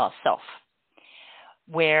self,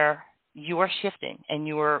 where you are shifting and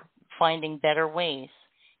you are finding better ways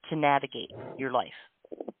to navigate your life.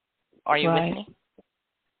 Are you with me?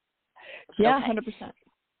 Yeah, okay. 100%.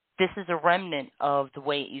 This is a remnant of the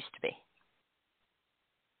way it used to be.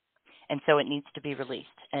 And so it needs to be released.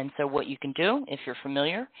 And so what you can do, if you're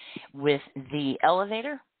familiar with the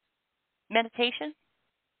elevator meditation,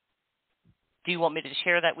 do you want me to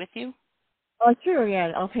share that with you? Oh, sure,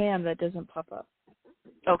 yeah. Offhand, that doesn't pop up.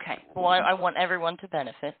 Okay. Well, I want everyone to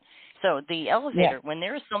benefit. So the elevator, when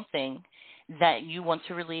there is something that you want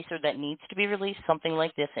to release or that needs to be released, something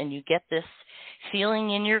like this, and you get this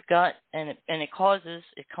feeling in your gut, and it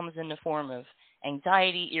comes in the form of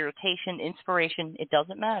anxiety, irritation, inspiration, it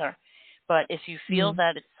doesn't matter. But if you feel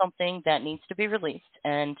that it's something that needs to be released,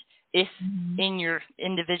 and if in your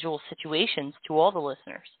individual situations, to all the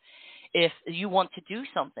listeners, if you want to do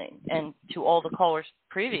something, and to all the callers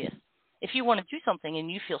previous, if you want to do something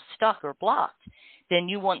and you feel stuck or blocked, then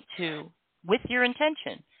you want to, with your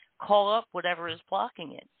intention, call up whatever is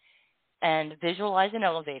blocking it and visualize an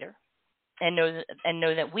elevator and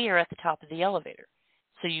know that we are at the top of the elevator.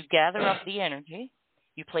 So you gather up the energy,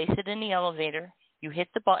 you place it in the elevator, you hit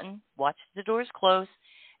the button, watch the doors close,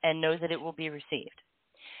 and know that it will be received.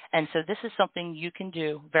 And so this is something you can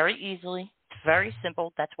do very easily. It's very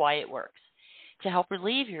simple. That's why it works, to help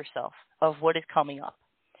relieve yourself of what is coming up.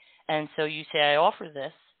 And so you say, I offer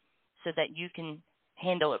this so that you can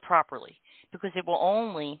handle it properly, because it will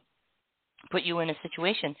only put you in a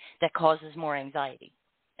situation that causes more anxiety.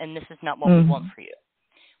 And this is not what we want for you.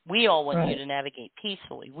 We all want you to navigate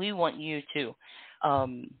peacefully. We want you to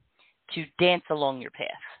dance along your path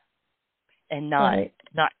and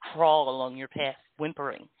not crawl along your path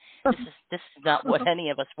whimpering. This is not what any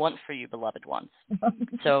of us want for you, beloved ones.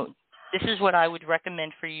 So this is what I would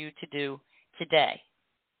recommend for you to do today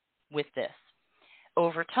with this.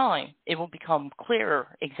 Over time, it will become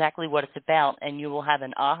clearer exactly what it's about, and you will have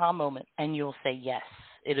an aha moment, and you will say, yes,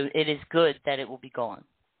 it is good that it will be gone.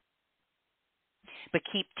 But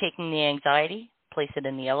keep taking the anxiety, place it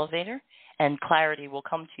in the elevator, and clarity will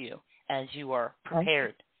come to you as you are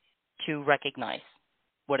prepared to recognize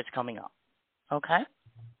what is coming up. Okay?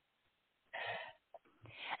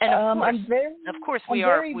 And of course, we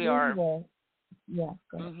are. Yeah,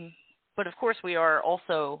 go ahead. But of course, we are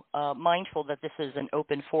also mindful that this is an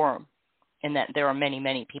open forum and that there are many,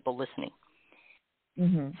 many people listening.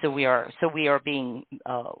 So we are being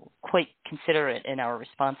quite considerate in our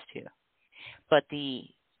response to you. But the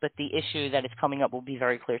issue that is coming up will be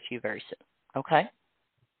very clear to you very soon. Okay?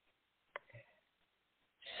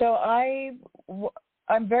 So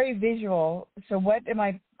I'm very visual. So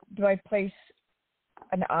do I place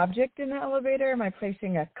an object in the elevator? Am I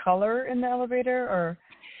placing a color in the elevator, or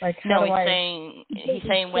like how no? He's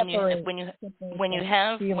saying when you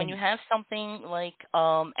have something like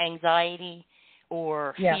anxiety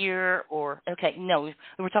or fear or no,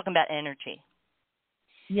 we're talking about energy.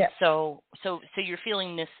 Yeah. So you're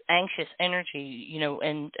feeling this anxious energy,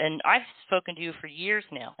 and I've spoken to you for years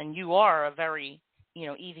now, and you are a very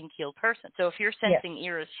even-keeled person. So if you're sensing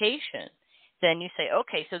irritation, then you say,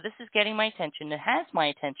 okay, so this is getting my attention. It has my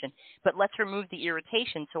attention, but let's remove the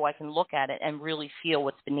irritation so I can look at it and really feel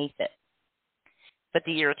what's beneath it. But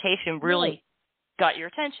the irritation really got your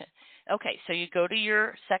attention. Okay, so you go to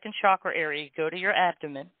your second chakra area, you go to your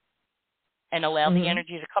abdomen, and allow the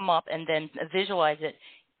energy to come up, and then visualize it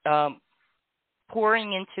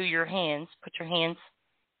pouring into your hands. Put your hands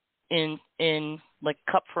in like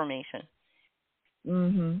cup formation.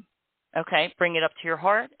 Okay, bring it up to your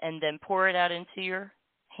heart, and then pour it out into your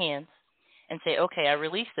hands, and say, okay, I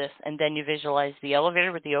release this, and then you visualize the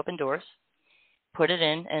elevator with the open doors. Put it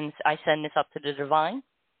in, and I send this up to the divine.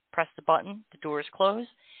 Press the button, the doors close,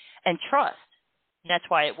 and trust. And that's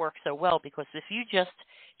why it works so well, because if you just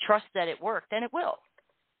trust that it worked, then it will.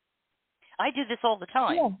 I do this all the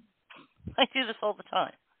time. Yeah. I do this all the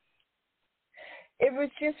time. It was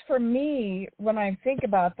just for me, when I think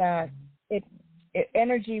about that,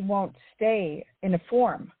 energy won't stay in a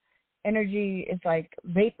form. Energy is like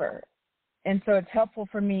vapor. And so it's helpful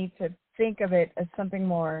for me to think of it as something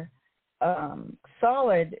more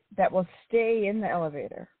solid that will stay in the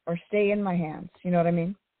elevator or stay in my hands. You know what I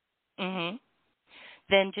mean?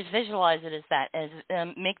 Then just visualize it as that, as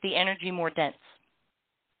make the energy more dense.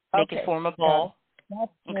 Make it form a ball.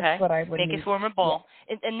 That's what I would make need. It form a ball.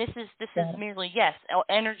 Yeah. And this is merely, yes,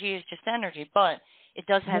 energy is just energy, but it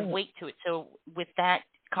does have weight to it. So with that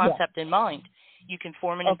concept in mind, you can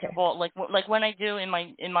form it into a ball. Like when I do in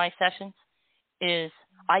my sessions, is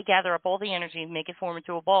I gather up all the energy, make it form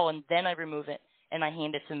into a ball, and then I remove it and I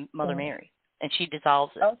hand it to Mother Mary, and she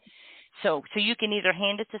dissolves it. So you can either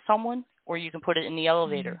hand it to someone or you can put it in the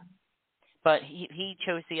elevator. But he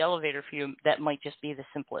chose the elevator for you. That might just be the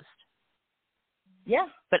simplest. Yeah.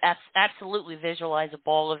 But absolutely visualize a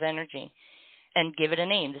ball of energy and give it a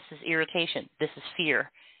name. This is irritation. This is fear.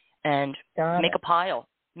 And make a pile.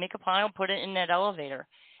 Make a pile, put it in that elevator,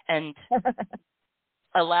 and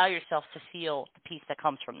allow yourself to feel the peace that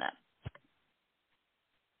comes from that.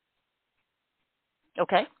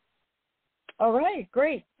 Okay? All right.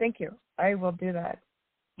 Great. Thank you. I will do that.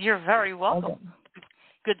 You're very welcome. Okay.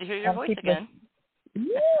 Good to hear your voice again.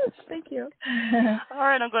 Yes, thank you. All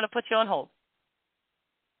right, I'm going to put you on hold.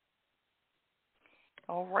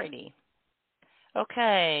 All righty.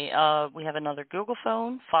 Okay, we have another Google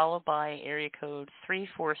phone followed by area code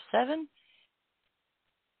 347.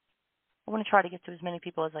 I want to try to get to as many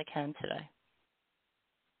people as I can today.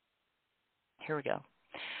 Here we go.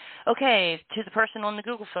 Okay, to the person on the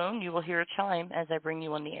Google phone, you will hear a chime as I bring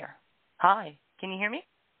you on the air. Hi, can you hear me?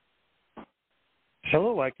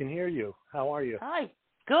 Hello, I can hear you. How are you? Hi,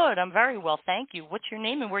 good. I'm very well, thank you. What's your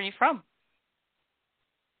name and where are you from?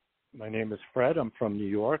 My name is Fred. I'm from New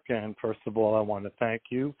York, and first of all, I want to thank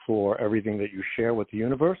you for everything that you share with the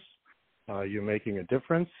universe. You're making a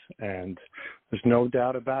difference, and there's no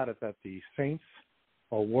doubt about it that the saints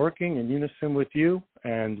are working in unison with you,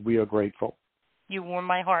 and we are grateful. You warm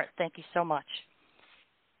my heart. Thank you so much.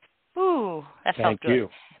 Ooh, that felt good. Thank you.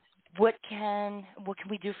 What can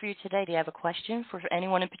we do for you today? Do you have a question for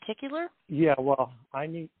anyone in particular? Yeah, well, I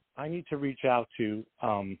need to reach out to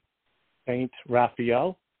Saint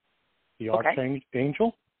Raphael, the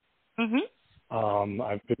Archangel.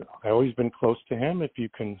 I've always been close to him. If you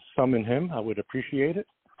can summon him, I would appreciate it.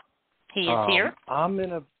 He is here. I'm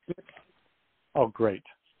in a bit. Oh, great.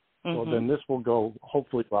 Well, then this will go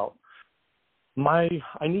hopefully well. I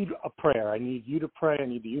need a prayer. I need you to pray. I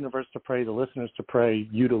need the universe to pray, the listeners to pray,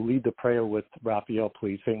 you to lead the prayer with Raphael,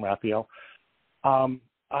 please, Saint Raphael.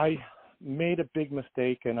 I made a big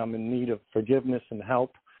mistake, and I'm in need of forgiveness and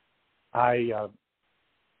help.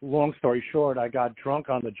 Long story short, I got drunk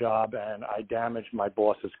on the job, and I damaged my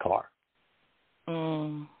boss's car.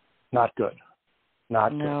 Not good.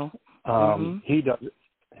 Not good. He does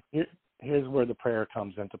it. Here's where the prayer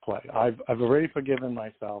comes into play. I've already forgiven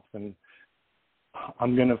myself, and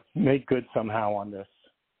I'm going to make good somehow on this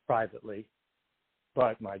privately,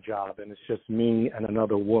 but my job, and it's just me and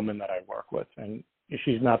another woman that I work with. And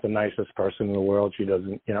she's not the nicest person in the world. She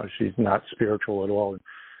doesn't, she's not spiritual at all.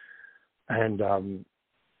 And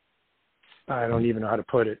I don't even know how to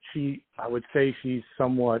put it. I would say she's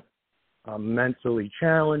somewhat mentally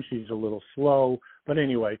challenged. She's a little slow. But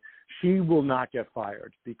anyway, she will not get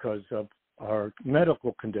fired because of her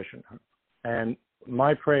medical condition. And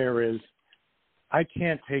my prayer is, I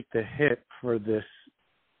can't take the hit for this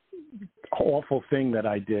awful thing that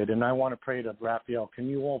I did. And I want to pray to Raphael. Can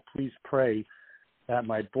you all please pray that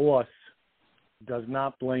my boss does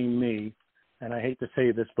not blame me? And I hate to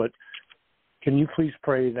say this, but can you please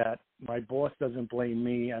pray that my boss doesn't blame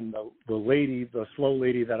me and the slow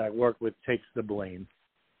lady that I work with takes the blame,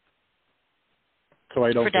 so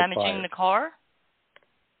I don't get fired. For damaging the car?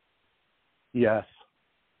 Yes.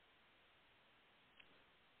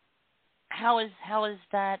 How is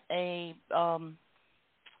that a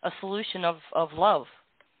solution of love?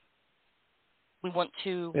 We want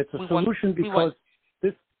to. It's a solution because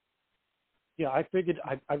this. Yeah, I figured.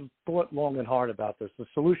 I've thought long and hard about this. The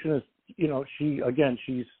solution is,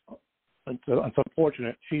 she's. It's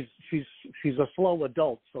unfortunate. She's a slow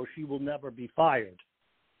adult, so she will never be fired.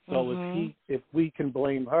 So if we can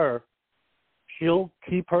blame her, she'll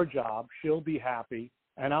keep her job. She'll be happy,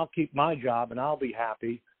 and I'll keep my job, and I'll be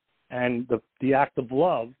happy. And the act of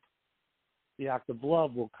love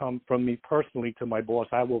will come from me personally to my boss.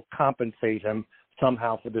 I will compensate him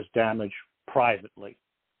somehow for this damage privately.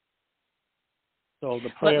 So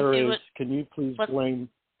the prayer is, can you please blame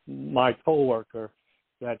my coworker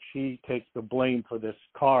that she takes the blame for this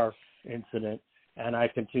car incident, and I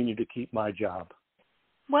continue to keep my job?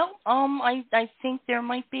 Well, I think there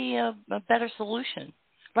might be a better solution.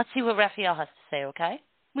 Let's see what Raphael has to say, okay?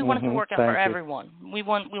 We want it to work out for everyone. We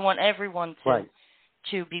want everyone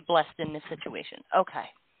to be blessed in this situation. Okay.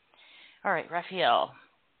 All right, Raphael.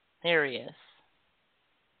 There he is.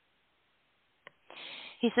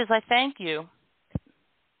 He says, I thank you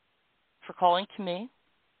for calling to me.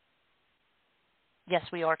 Yes,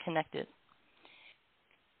 we are connected.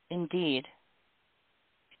 Indeed.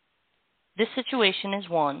 This situation is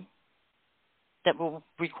one that will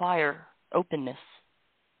require openness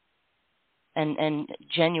and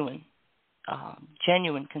genuine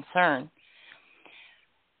concern.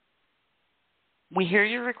 We hear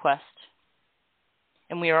your request,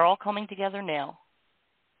 and we are all coming together now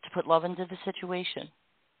to put love into the situation.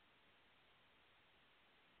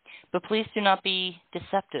 But please do not be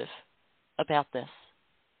deceptive about this.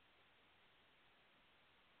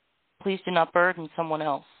 Please do not burden someone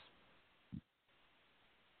else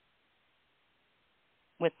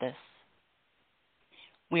with this.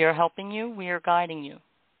 We are helping you. We are guiding you.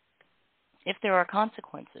 If there are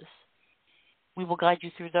consequences, we will guide you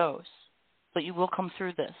through those, but you will come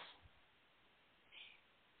through this.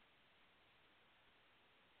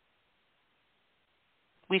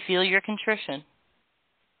 We feel your contrition.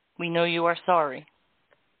 We know you are sorry.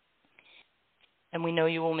 And we know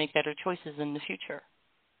you will make better choices in the future.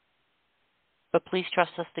 But please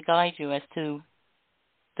trust us to guide you as to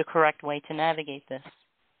the correct way to navigate this.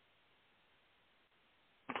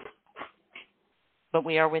 But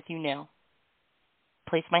we are with you now.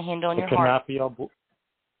 Place my hand on your heart.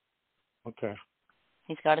 Okay.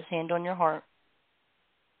 He's got his hand on your heart.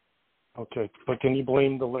 Okay, but can you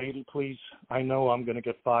blame the lady, please? I know I'm going to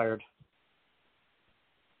get fired.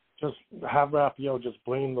 Just have Raphael just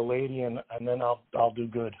blame the lady, and then I'll do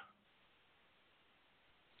good.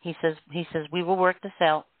 He says we will work this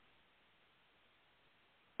out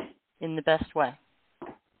in the best way.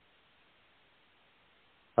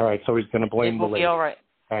 All right, so he's going to blame the lady. It will be all right.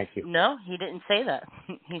 Thank you. No, he didn't say that.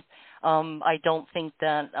 I don't think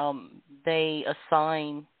that they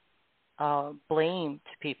assign blame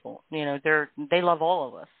to people. They love all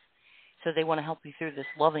of us, so they want to help you through this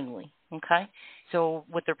lovingly. Okay, so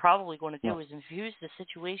what they're probably going to do is infuse the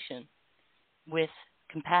situation with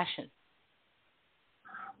compassion.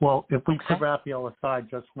 Well, if we put Raphael aside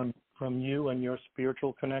just from you and your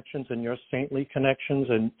spiritual connections and your saintly connections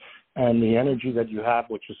and the energy that you have,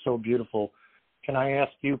 which is so beautiful, can I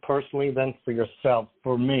ask you personally then for yourself,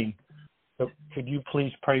 for me, could you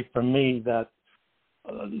please pray for me that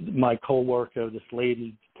my coworker, this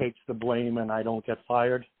lady, takes the blame and I don't get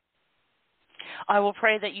fired? I will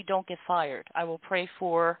pray that you don't get fired. I will pray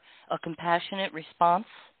for a compassionate response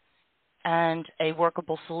and a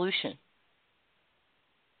workable solution.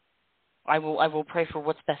 I will pray for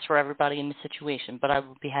what's best for everybody in the situation, but I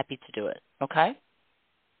will be happy to do it. Okay?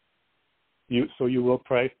 So you will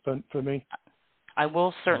pray for me? I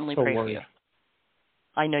will certainly pray for you.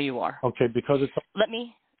 I know you are. Okay, because it's... Let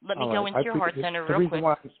me go into your heart center real quick.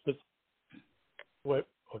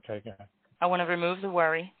 Okay, go ahead. I want to remove the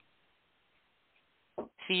worry.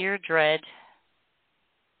 fear, dread.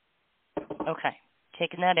 Okay,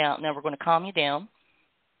 taking that out. Now we're going to calm you down.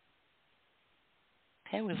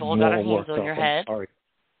 Okay, we've all got our hands on your head. Sorry.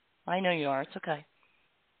 I know you are. It's okay.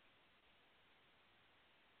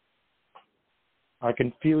 I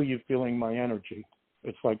can feel you feeling my energy.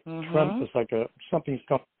 It's like it's like something's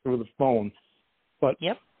coming through the phone. But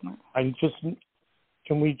can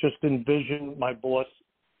we just envision my boss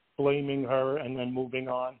blaming her and then moving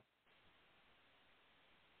on?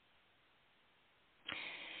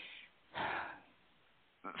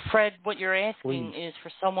 Fred, what you're asking is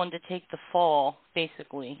for someone to take the fall,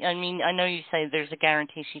 basically. I mean, I know you say there's a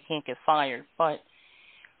guarantee she can't get fired, but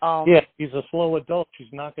she's a slow adult.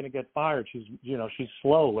 She's not going to get fired. She's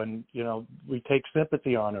slow, and we take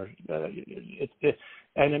sympathy on her.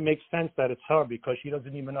 And it makes sense that it's her because she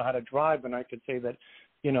doesn't even know how to drive. And I could say that,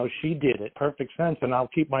 she did it. Perfect sense. And I'll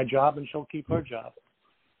keep my job, and she'll keep her job.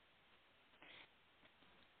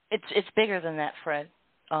 It's bigger than that, Fred.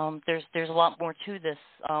 There's a lot more to this,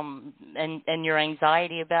 and your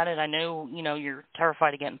anxiety about it. I know you're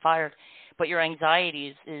terrified of getting fired, but your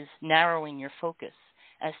anxiety is narrowing your focus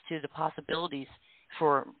as to the possibilities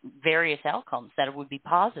for various outcomes that it would be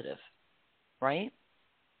positive, right?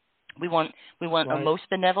 We want a most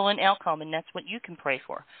benevolent outcome, and that's what you can pray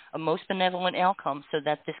for, a most benevolent outcome so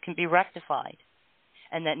that this can be rectified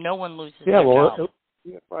and that no one loses their job.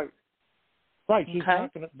 Right. She's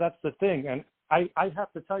not gonna, that's the thing. And I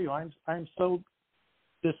have to tell you, I'm so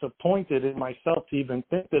disappointed in myself to even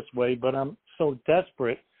think this way, but I'm so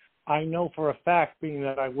desperate. I know for a fact, being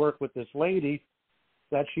that I work with this lady,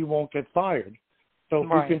 that she won't get fired. So if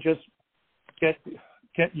we can just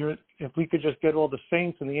if we could just get all the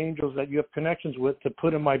saints and the angels that you have connections with to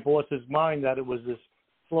put in my boss's mind that it was this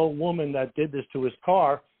slow woman that did this to his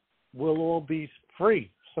car, we'll all be free.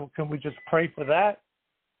 So can we just pray for that?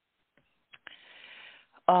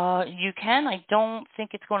 You can. I don't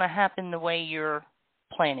think it's going to happen the way you're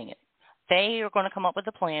planning it. They are going to come up with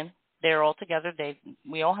a plan. They're all together.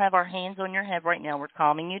 We all have our hands on your head right now. We're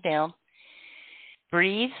calming you down.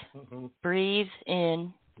 Breathe. Breathe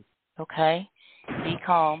in. Okay? Be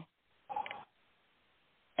calm.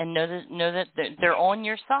 And know that they're on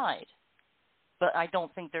your side. But I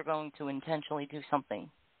don't think they're going to intentionally do something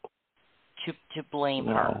to blame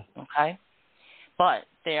her. Okay? But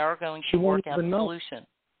they are going to work out a solution.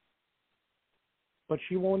 But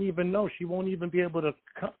she won't even know. She won't even be able to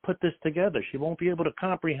put this together. She won't be able to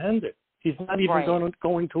comprehend it. He's not even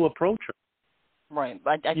going to approach her. Right.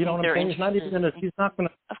 But I you know think what I'm saying? He's not even going to. He's not going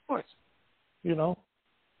to. Of course.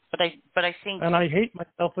 But I think. And I hate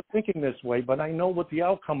myself for thinking this way, but I know what the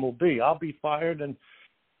outcome will be. I'll be fired, and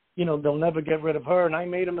they'll never get rid of her. And I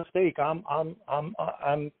made a mistake.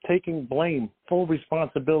 I'm taking blame, full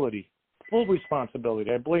responsibility.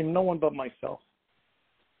 I blame no one but myself.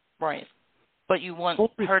 Right. But you want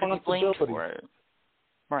her to be blamed for it.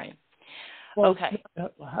 Right. Well, okay.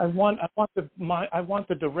 I want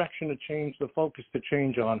the direction to change, the focus to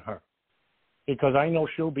change on her, because I know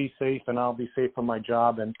she'll be safe and I'll be safe from my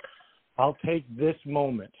job, and I'll take this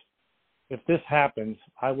moment. If this happens,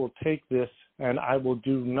 I will take this and I will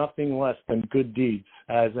do nothing less than good deeds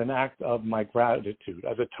as an act of my gratitude,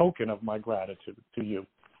 as a token of my gratitude to you,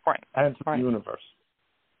 and to the universe.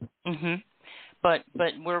 But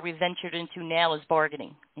where we ventured into now is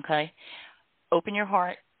bargaining. Okay, open your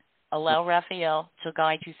heart. Allow Raphael to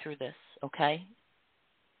guide you through this, okay?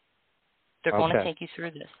 They're going to take you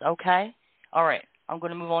through this, okay? All right. I'm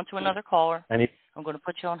going to move on to another caller. I'm going to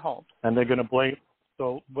put you on hold. And they're going to blame.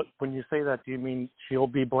 So when you say that, do you mean she'll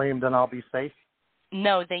be blamed and I'll be safe?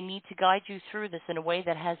 No, they need to guide you through this in a way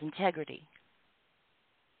that has integrity.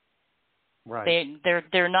 Right.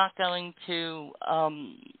 They're not going to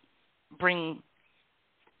bring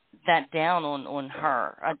that down on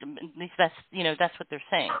her. At least that's what they're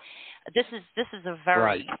saying. This is a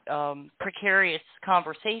very precarious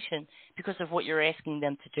conversation because of what you're asking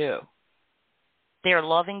them to do. They are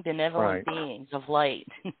loving, benevolent beings of light.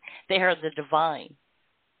 They are the divine,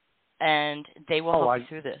 and they will help you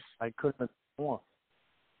through this. I couldn't more.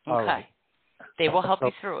 Okay, they will help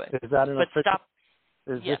you through it. Is that an official? Stop.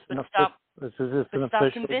 Is yes, this but stop. Is this an stop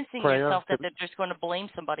official convincing prayer? yourself that they're just going to blame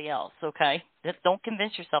somebody else. Okay, don't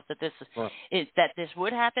convince yourself that this is that this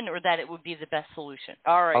would happen or that it would be the best solution.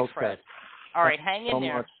 All right, Fred. All right, hang in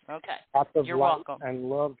there. Much. Okay, lots of you're light welcome. And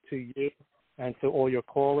love to you and to all your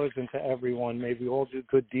callers and to everyone. May we all do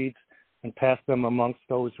good deeds and pass them amongst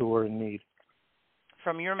those who are in need.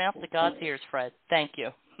 From your mouth to God's ears, Fred. Thank you.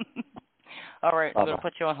 All right, I'm going to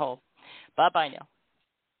put you on hold. Bye-bye now.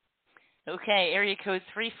 Okay, area code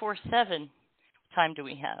 347. What time do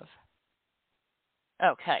we have?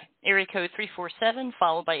 Okay. Area code 347,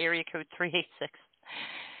 followed by area code 386.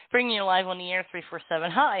 Bringing you live on the air,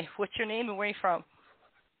 347. Hi, what's your name and where are you from?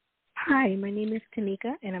 Hi, my name is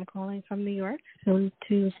Tamika, and I'm calling from New York, soon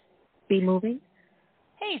to be moving.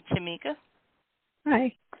 Hey, Tamika.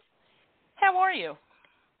 Hi. How are you?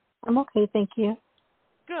 I'm okay, thank you.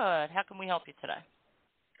 Good. How can we help you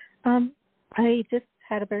today? I just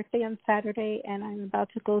had a birthday on Saturday, and I'm about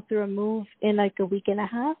to go through a move in like a week and a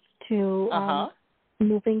half to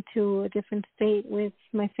moving to a different state with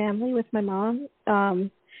my family, with my mom.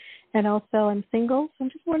 And also I'm single, so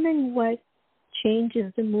I'm just wondering what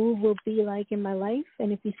changes the move will be like in my life,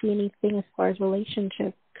 and if you see anything as far as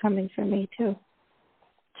relationship coming for me too.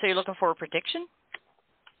 So you're looking for a prediction?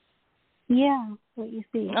 Yeah, what you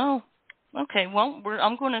see. Oh, okay. Well,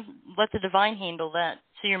 I'm going to let the divine handle that.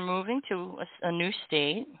 So you're moving to a new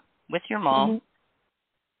state with your mom.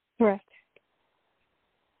 Mm-hmm. Correct.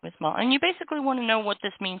 With mom, and you basically want to know what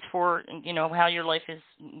this means for, how your life is,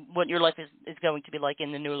 what your life is going to be like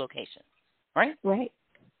in the new location, right? Right.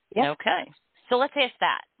 Yeah. Okay. So let's ask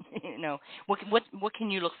that. What can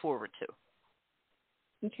you look forward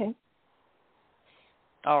to? Okay.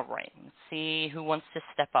 All right. Let's see who wants to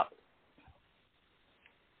step up.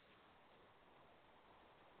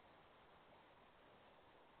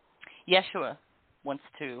 Yeshua wants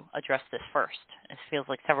to address this first. It feels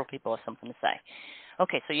like several people have something to say.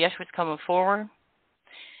 Okay, so Yeshua's coming forward.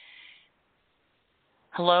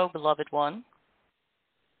 Hello, beloved one.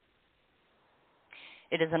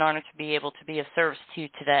 It is an honor to be able to be of service to you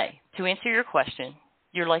today. To answer your question,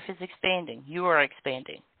 your life is expanding. You are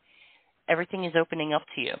expanding. Everything is opening up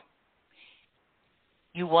to you.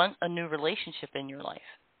 You want a new relationship in your life.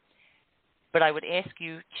 But I would ask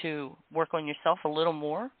you to work on yourself a little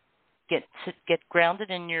more. Get grounded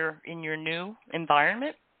in your new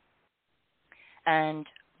environment and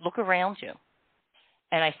look around you.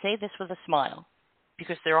 And I say this with a smile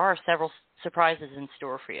because there are several surprises in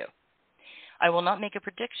store for you. I will not make a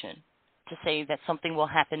prediction to say that something will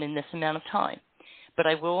happen in this amount of time, but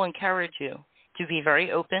I will encourage you to be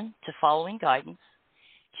very open to following guidance,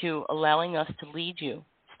 to allowing us to lead you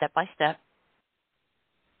step by step,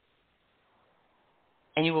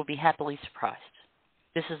 and you will be happily surprised.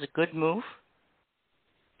 This is a good move.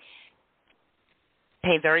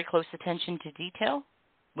 Pay very close attention to detail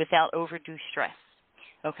without overdue stress.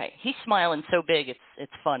 Okay, he's smiling so big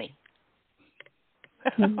it's funny.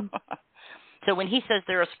 Mm-hmm. So when he says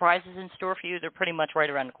there are surprises in store for you, they're pretty much right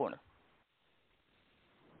around the corner.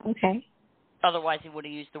 Okay. Otherwise, he would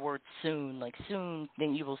have used the word soon. Like soon,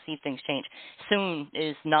 then you will see things change. Soon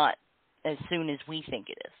is not as soon as we think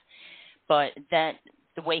it is. But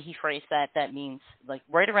the way he phrased that means like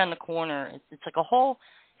right around the corner. It's like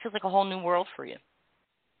feels like a whole new world for you.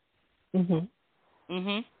 Mhm.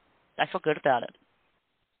 Mhm. I feel good about it.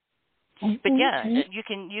 But yeah, you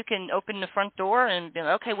can open the front door and be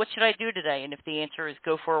like, okay, what should I do today? And if the answer is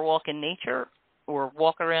go for a walk in nature or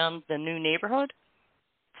walk around the new neighborhood,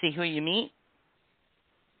 see who you meet.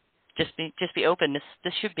 Just be open.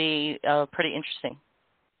 This should be pretty interesting.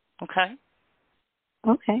 Okay.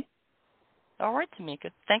 Okay. All right,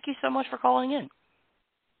 Tamika. Thank you so much for calling in.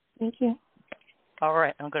 Thank you. All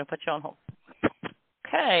right, I'm going to put you on hold.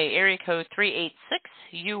 Okay, area code 386.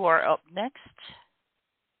 You are up next.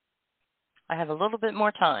 I have a little bit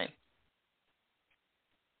more time.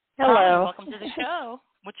 Hello. Hi, welcome to the show.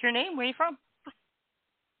 What's your name? Where are you from?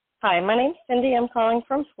 Hi, my name's Cindy. I'm calling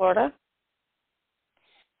from Florida.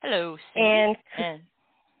 Hello, Cindy. And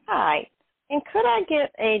hi. And could I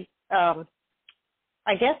get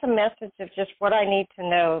a message of just what I need to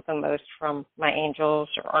know the most from my angels,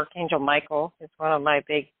 or Archangel Michael is one of my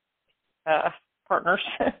big partners.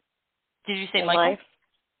 Did you say Michael? Life.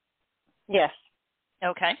 Yes.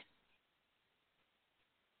 Okay.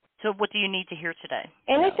 So what do you need to hear today?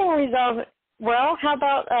 Anything resolved? Well, how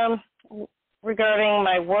about regarding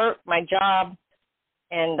my work, my job,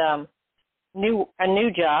 and a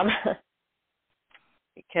new job?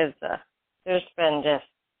 Because there's been just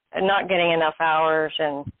not getting enough hours,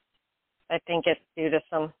 and I think it's due to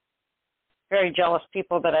some very jealous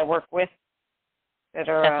people that I work with. That's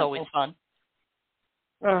always fun.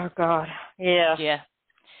 Oh God, yeah. Yeah.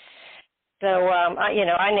 So I'm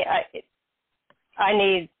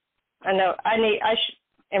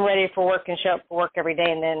ready for work and show up for work every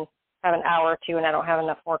day, and then have an hour or two, and I don't have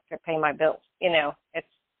enough work to pay my bills. It's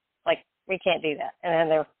like we can't do that,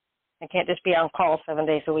 and then I can't just be on call 7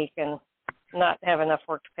 days a week and not have enough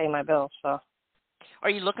work to pay my bills. So, are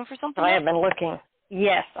you looking for something? I have been looking.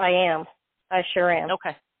 Yes, I am. I sure am.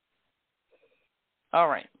 Okay. All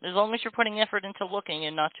right. As long as you're putting effort into looking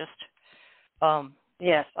and not just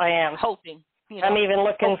yes, I am. hoping. I'm even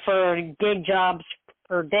looking for gig jobs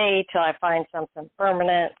per day till I find something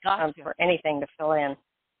permanent, for anything to fill in.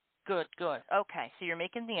 Good. Okay, so you're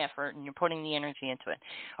making the effort and you're putting the energy into it.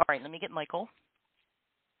 All right, let me get Michael.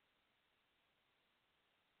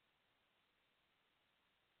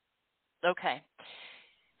 Okay,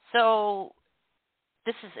 so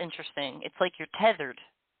this is interesting. It's like you're tethered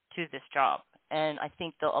to this job, and I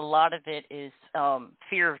think a lot of it is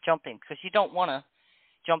fear of jumping, because you don't want to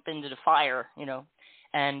jump into the fire,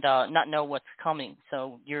 and not know what's coming.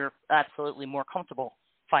 So you're absolutely more comfortable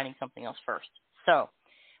finding something else first. So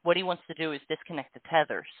what he wants to do is disconnect the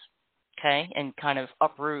tethers, okay, and kind of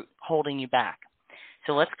uproot holding you back.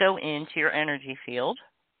 So let's go into your energy field.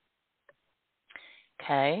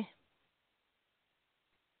 Okay.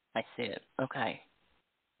 I see it. Okay.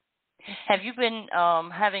 Have you been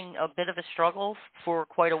having a bit of a struggle for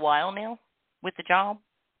quite a while now with the job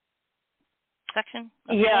section?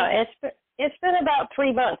 Yeah, it's been about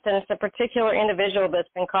 3 months, and it's a particular individual that's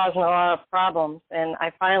been causing a lot of problems. And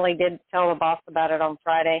I finally did tell the boss about it on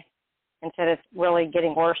Friday and said it's really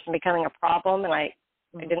getting worse and becoming a problem, and I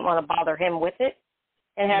didn't want to bother him with it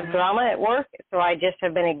and have drama at work. So I just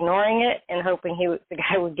have been ignoring it and hoping the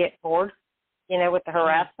guy would get bored, with the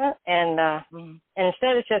harassment. And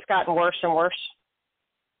instead it's just gotten worse and worse.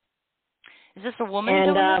 Is this a woman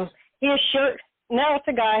and, doing this? He is sure. No, it's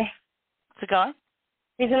a guy. It's a guy?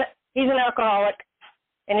 He's an alcoholic,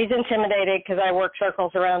 and he's intimidated because I work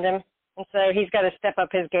circles around him. And so he's got to step up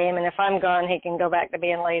his game, and if I'm gone, he can go back to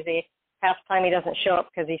being lazy. Half the time he doesn't show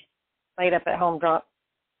up because he's laid up at home drunk.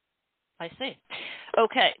 I see.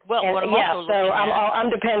 Okay. Well, and, what I'm yeah, also so I'm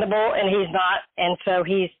dependable, and he's not, and so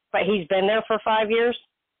he's been there for 5 years,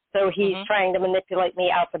 so he's trying to manipulate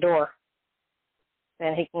me out the door.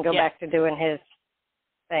 Then he can go back to doing his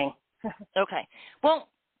thing. Okay. Well,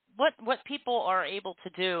 what people are able to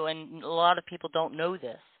do, and a lot of people don't know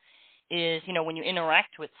this, is, when you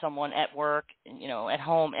interact with someone at work, at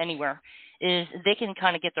home, anywhere, is they can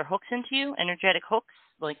kind of get their hooks into you, energetic hooks,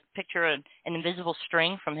 like picture an invisible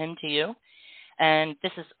string from him to you. And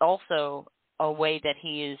this is also a way that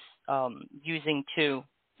he is using to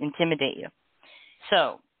intimidate you.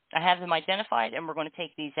 So I have them identified, and we're going to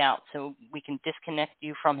take these out so we can disconnect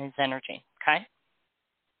you from his energy, okay?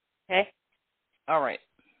 Okay. All right.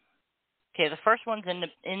 Okay, the first one's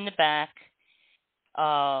in the back.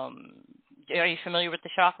 Are you familiar with the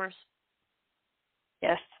chakras?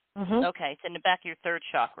 Yes. Mm-hmm. Okay, it's in the back of your third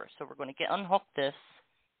chakra. So we're going to unhook this.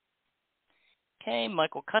 Okay,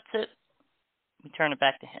 Michael cuts it. We turn it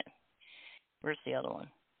back to him. Where's the other one?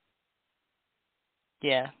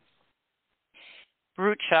 Yeah.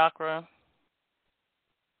 Root chakra.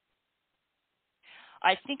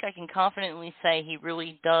 I think I can confidently say he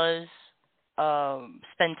really does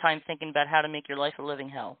spend time thinking about how to make your life a living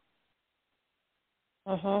hell.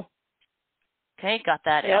 Mm-hmm. Okay, got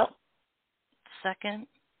that out. Second.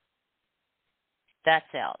 That's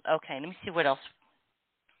out. Okay, let me see what else.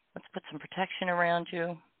 Let's put some protection around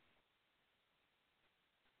you.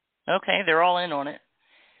 Okay, they're all in on it.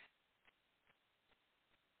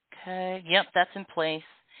 Okay, yep, that's in place.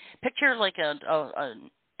 Picture like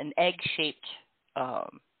an egg-shaped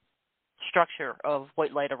structure of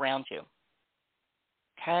white light around you.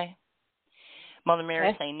 Okay? Mother Mary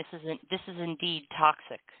is saying this is indeed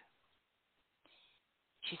toxic.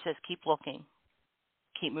 She says keep looking.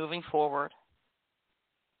 Keep moving forward.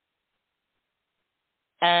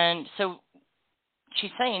 And so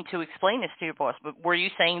she's saying to explain this to your boss, but were you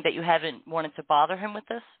saying that you haven't wanted to bother him with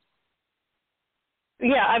this?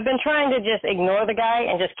 Yeah, I've been trying to just ignore the guy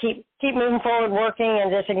and just keep moving forward, working,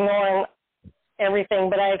 and just ignoring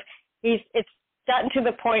everything. But it's gotten to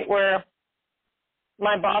the point where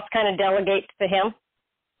my boss kind of delegates to him.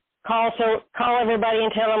 Call everybody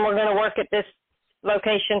and tell them we're going to work at this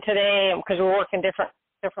location today because we're working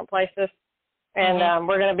different places, and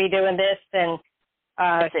we're going to be doing this, and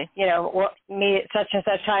meet at such and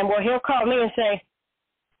such time. Well, he'll call me and say,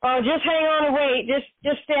 "Oh, just hang on and wait.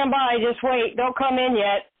 Just stand by. Just wait. Don't come in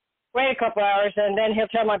yet. Wait a couple hours." And then he'll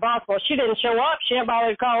tell my boss, "Well, she didn't show up. She didn't bother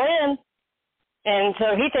to call in." And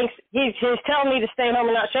so he thinks he's telling me to stay home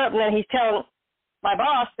and not show up, and then he's telling my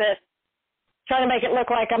boss that, trying to make it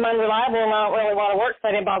look like I'm unreliable and I don't really want to work, so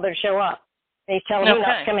I didn't bother to show up. And he's telling me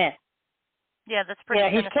not to come in. Yeah, that's pretty. Yeah,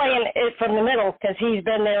 he's playing it from the middle because he's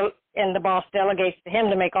been there, and the boss delegates to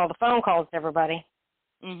him to make all the phone calls to everybody.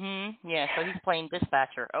 Yeah, so he's playing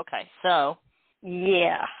dispatcher. Okay, so.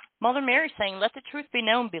 Yeah. Mother Mary's saying, let the truth be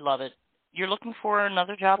known, beloved. You're looking for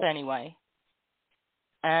another job anyway.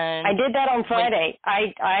 And I did that on Friday.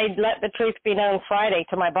 I let the truth be known Friday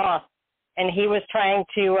to my boss, and he was trying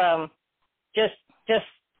to just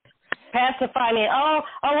pacify me. Oh,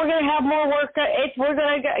 we're going to have more work. We're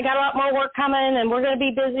going to got a lot more work coming, and we're going to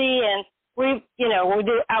be busy. And we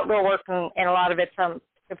do outdoor work, and a lot of it's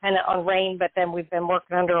dependent on rain. But then we've been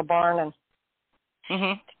working under a barn,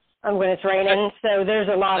 and when it's raining, so there's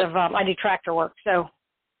a lot of. I do tractor work, so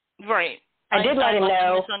right. I did let him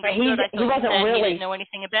know, but he wasn't really. He didn't know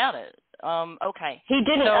anything about it. Okay. He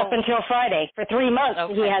didn't up until Friday. For 3 months,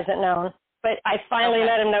 he hasn't known. But I finally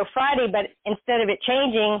let him know Friday, but instead of it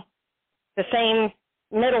changing, the same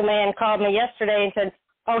middleman called me yesterday and said,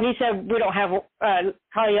 he said, we don't have,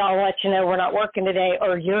 call y'all and let you know we're not working today,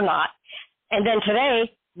 or you're not. And then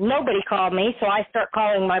today, nobody called me, so I start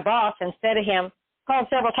calling my boss instead of him. Called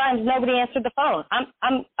several times, nobody answered the phone.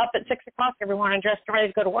 I'm up at 6 o'clock every morning dressed and ready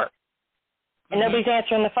to go to work. And nobody's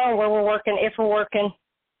answering the phone where we're working, if we're working.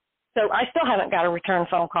 So I still haven't got a return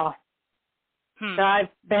phone call. So I've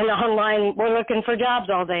been online. We're looking for jobs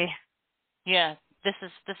all day. Yeah, this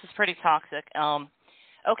is pretty toxic.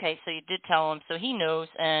 Okay, so you did tell him, so he knows,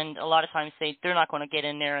 and a lot of times they're not going to get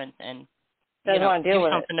in there and do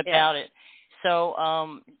something about it. So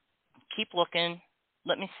keep looking.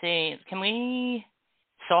 Let me see. Can we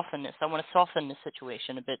soften this? I want to soften this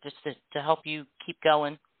situation a bit just to help you keep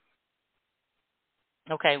going.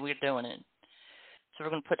 Okay, we're doing it. So we're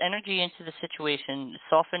going to put energy into the situation,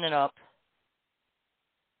 soften it up.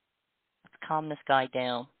 Let's calm this guy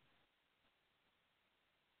down.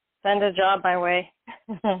 Send a job my way.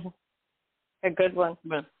 A good one.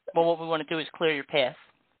 Well, what we want to do is clear your path.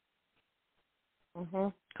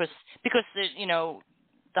 Because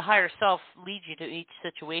the higher self leads you to each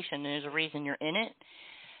situation, and there's a reason you're in it.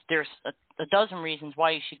 There's a dozen reasons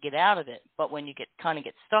why you should get out of it, but when you get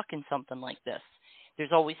stuck in something like this,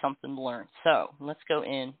 there's always something to learn. So let's go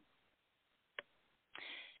in.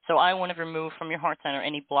 So I want to remove from your heart center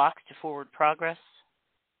any blocks to forward progress,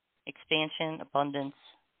 expansion, abundance.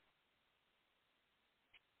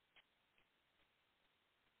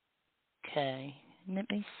 Okay, let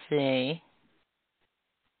me see.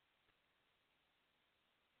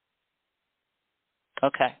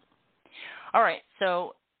 Okay. All right,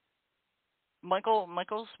 so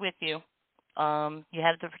Michael's with you. You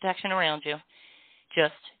have the protection around you.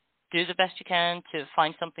 Just do the best you can to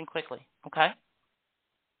find something quickly, okay?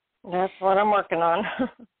 That's what I'm working on.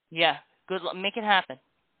 Yeah, good luck. Make it happen.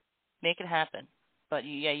 Make it happen. But,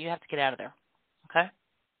 you have to get out of there, okay?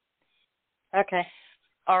 Okay.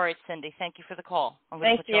 All right, Cindy, thank you for the call. I'm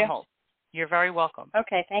going to put you on hold. You're very welcome.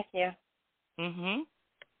 Okay, thank you.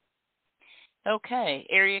 Okay,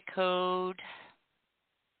 area code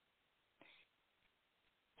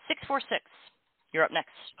 646. You're up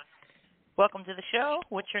next. Welcome to the show.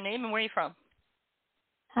 What's your name and where are you from?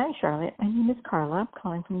 Hi, Charlotte. My name is Carla. I'm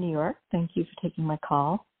calling from New York. Thank you for taking my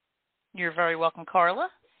call. You're very welcome, Carla.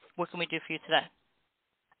 What can we do for you today?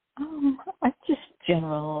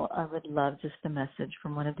 I would love just a message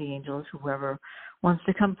from one of the angels, whoever wants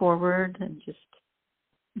to come forward, and just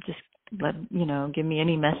let give me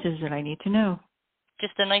any message that I need to know.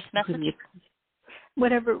 Just a nice message.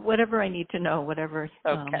 Whatever I need to know. Whatever.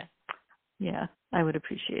 Okay. Yeah, I would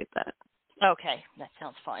appreciate that. Okay, that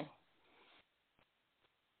sounds fine.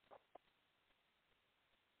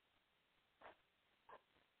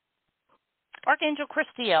 Archangel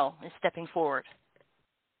Christielle is stepping forward.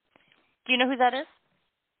 Do you know who that is?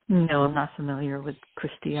 No, I'm not familiar with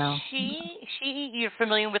Christielle. You're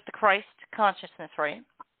familiar with the Christ consciousness, right?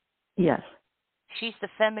 Yes. She's the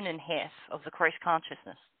feminine half of the Christ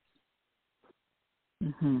consciousness.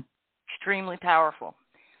 Extremely powerful.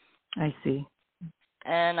 I see.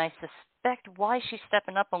 And I suspect why she's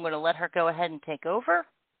stepping up, I'm going to let her go ahead and take over.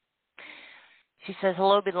 She says,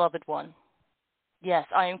 hello, beloved one. Yes,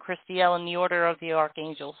 I am Christielle in the order of the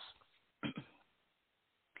Archangels.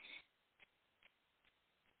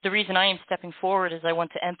 The reason I am stepping forward is I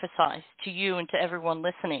want to emphasize to you and to everyone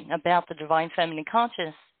listening about the divine feminine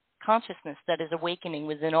consciousness that is awakening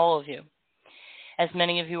within all of you. As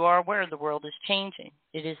many of you are aware, the world is changing.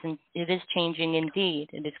 It is changing indeed.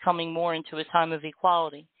 It is coming more into a time of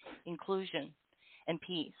equality, inclusion, and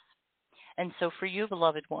peace. And so for you,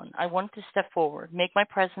 beloved one, I want to step forward, make my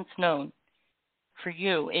presence known for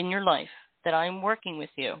you in your life, that I am working with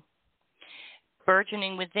you.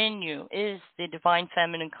 Burgeoning within you is the divine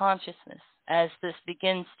feminine consciousness. As this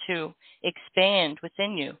begins to expand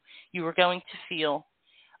within you, you are going to feel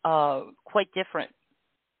quite different.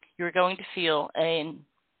 You're going to feel a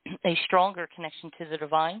stronger connection to the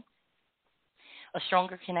divine, a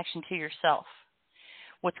stronger connection to yourself.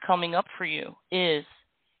 What's coming up for you is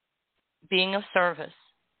being of service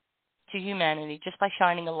to humanity just by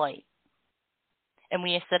shining a light. And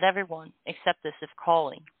we ask that everyone accept this as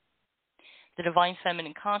calling. The divine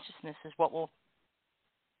feminine consciousness is what will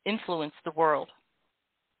influence the world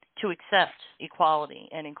to accept equality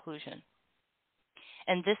and inclusion.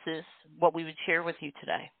 And this is what we would share with you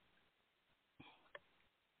today.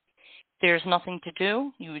 There's nothing to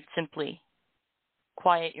do. You would simply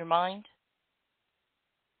quiet your mind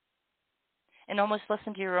and almost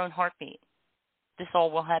listen to your own heartbeat. This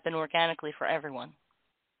all will happen organically for everyone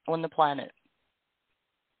on the planet.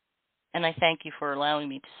 And I thank you for allowing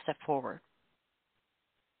me to step forward.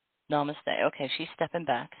 Namaste. Okay, she's stepping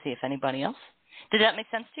back. See if anybody else. Did that make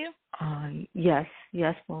sense to you?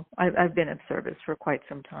 Yes. Well, I've been of service for quite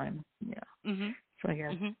some time. Yeah. Mhm. So I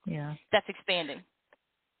guess, yeah. That's expanding.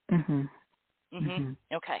 Mhm.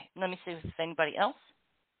 Okay. Let me see if anybody else.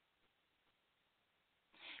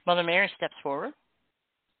 Mother Mary steps forward.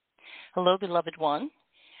 Hello, beloved one.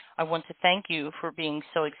 I want to thank you for being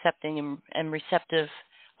so accepting and receptive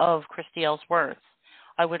of Christielle's words.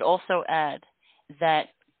 I would also add that,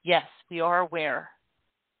 yes, we are aware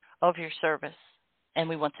of your service, and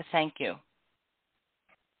we want to thank you.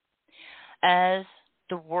 As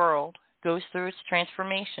the world goes through its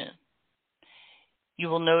transformation, you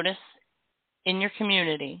will notice in your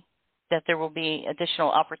community that there will be additional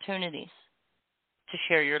opportunities to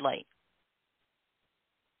share your light.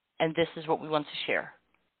 And this is what we want to share.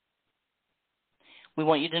 We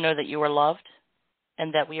want you to know that you are loved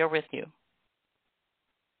and that we are with you.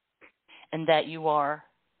 And that you are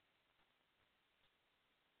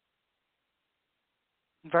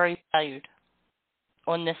very valued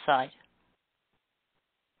on this side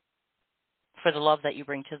for the love that you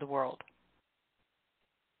bring to the world.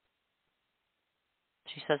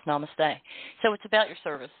 She says namaste. So it's about your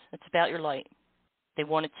service. It's about your light. They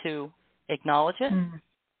wanted to acknowledge it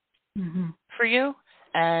for you,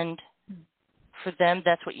 and for them,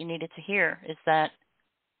 that's what you needed to hear, is that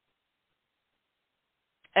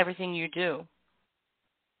everything you do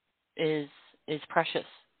is precious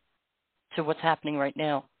to what's happening right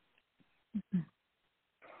now.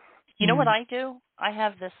 You know what I do? I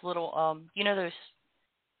have this little, you know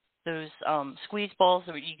those squeeze balls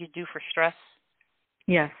that you could do for stress?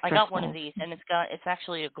 Yes. I got one of these, and it's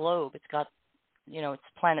actually a globe. It's got, it's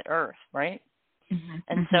planet Earth, right?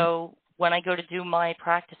 And so when I go to do my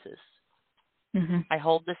practices, I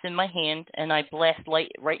hold this in my hand, and I blast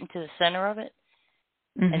light right into the center of it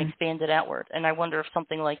and expand it outward. And I wonder if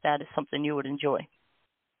something like that is something you would enjoy.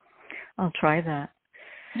 I'll try that.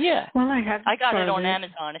 Yeah. Well, I got it on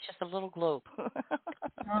Amazon. It's just a little globe.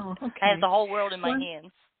 Oh, okay. I have the whole world in my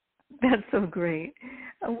hands. That's so great.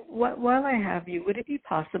 While I have you, would it be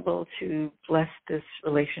possible to bless this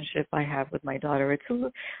relationship I have with my daughter?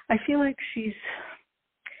 I feel like she's,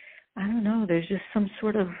 I don't know, there's just some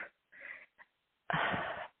sort of,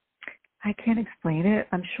 I can't explain it.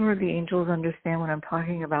 I'm sure the angels understand what I'm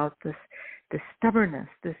talking about, this stubbornness,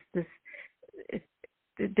 there's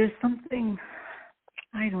something,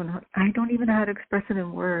 I don't know, I don't even know how to express it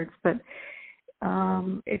in words, but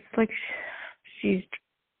it's like she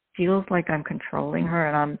feels like I'm controlling her,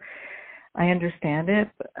 and I understand it,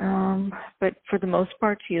 but for the most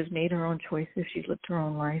part, she has made her own choices. She's lived her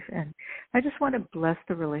own life, and I just want to bless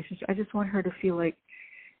the relationship. I just want her to feel like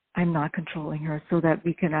I'm not controlling her, so that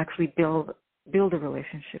we can actually build a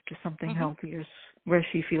relationship to something healthier, where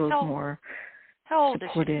she feels more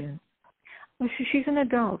supported. Is she? Well, she's an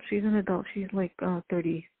adult. She's like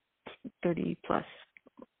 30 plus.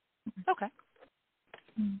 Okay.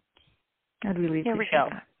 I'd really Here we appreciate go.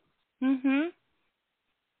 that.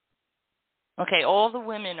 Okay, all the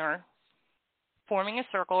women are forming a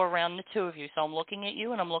circle around the two of you. So I'm looking at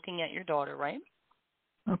you and I'm looking at your daughter, right?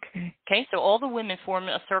 Okay. Okay, so all the women form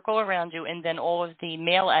a circle around you, and then all of the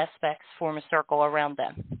male aspects form a circle around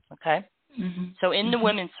them. Okay? So in the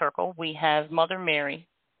women's circle, we have Mother Mary,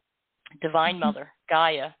 Divine Mother,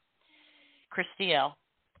 Gaia, Christielle,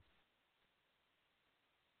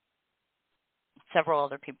 several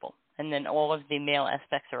other people. And then all of the male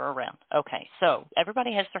aspects are around. Okay, so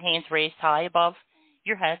everybody has their hands raised high above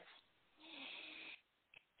your heads.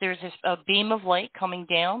 There's a beam of light coming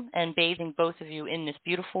down and bathing both of you in this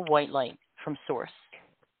beautiful white light from Source.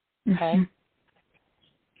 Okay?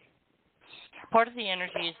 Part of the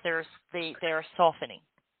energy is they are softening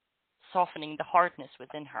the hardness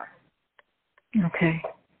within her. Okay.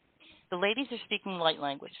 The ladies are speaking light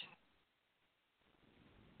language.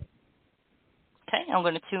 Okay, I'm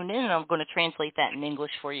going to tune in and I'm going to translate that in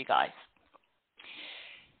English for you guys.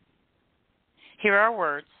 Here are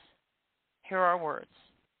words.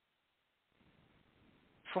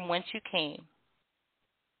 From whence you came.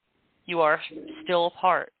 You are still a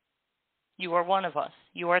part. You are one of us.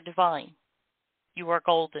 You are divine. You are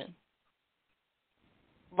golden.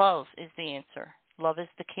 Love is the answer. Love is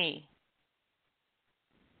the key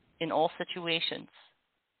in all situations.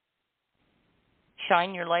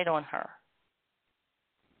 Shine your light on her,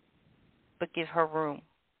 but give her room.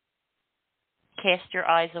 Cast your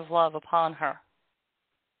eyes of love upon her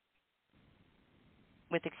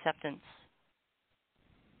with acceptance.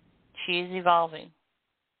 She is evolving.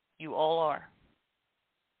 You all are.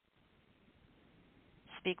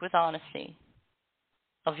 Speak with honesty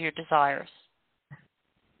of your desires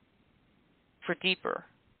for deeper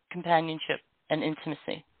companionship and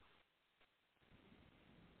intimacy.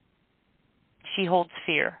 She holds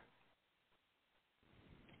fear.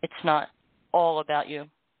 It's not all about you.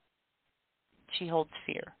 She holds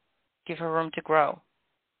fear. Give her room to grow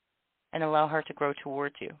and allow her to grow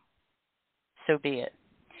towards you. So be it.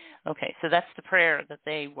 Okay, so that's the prayer that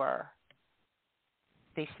they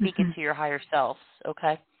speak into your higher selves,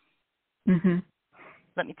 okay?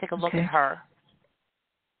 Let me take a look at her.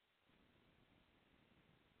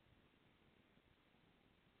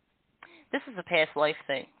 This is a past life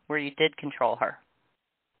thing where you did control her.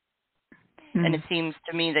 And it seems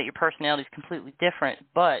to me that your personality is completely different,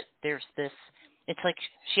 but there's this, it's like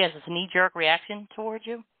she has this knee-jerk reaction towards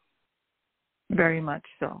you. Very much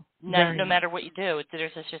so. No matter what you do,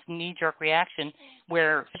 there's this just knee-jerk reaction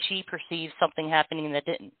where she perceives something happening that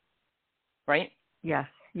didn't, right? Yes.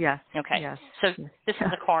 Okay. Yes. So this is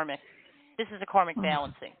a karmic. This is a karmic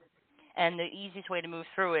balancing. And the easiest way to move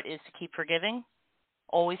through it is to keep forgiving.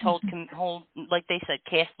 Always hold, like they said,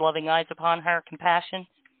 cast loving eyes upon her, compassion.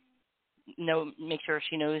 Make sure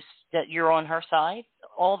she knows that you're on her side.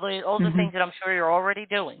 All the things that I'm sure you're already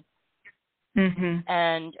doing.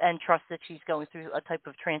 And trust that she's going through a type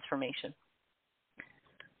of transformation.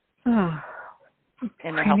 And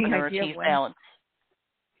they're helping her achieve balance.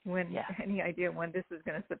 Any idea when this is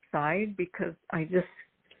going to subside? Because I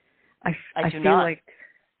feel not. like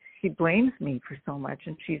she blames me for so much,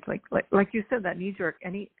 and she's like you said, that knee jerk.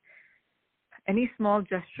 Any small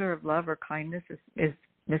gesture of love or kindness is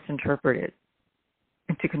misinterpreted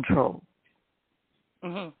into control.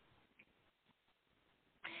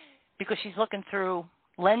 Because she's looking through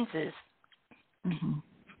lenses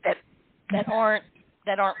that aren't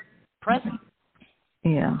present.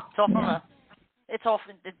 Yeah. It's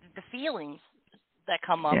often the feelings that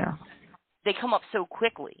come up. Yeah. They come up so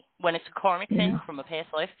quickly when it's a karmic thing from a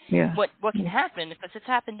past life. Yeah. What can happen, because it's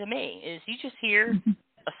happened to me, is you just hear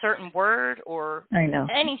a certain word or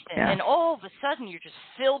anything, and all of a sudden you're just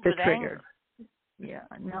filled with anger. Yeah,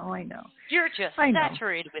 no, I know. You're just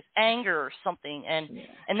saturated with anger or something, and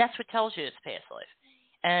that's what tells you it's past life.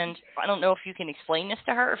 And I don't know if you can explain this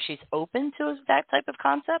to her, if she's open to that type of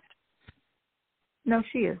concept. No,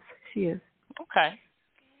 she is. Okay.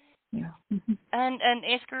 Yeah. And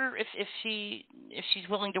ask her if she's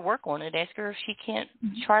willing to work on it. Ask her if she can't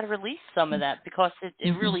try to release some of that, because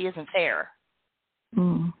it really isn't fair.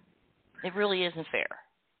 It really isn't fair.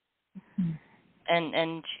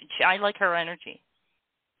 And I like her energy.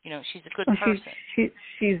 She's a good person.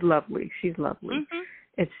 She's lovely. She's lovely.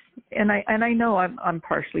 It's and I know I'm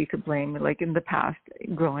partially to blame. Like in the past,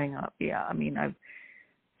 growing up, I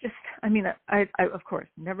of course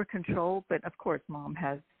never control, but of course Mom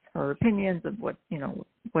has her opinions of what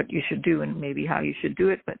you should do and maybe how you should do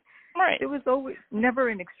it, but it was always never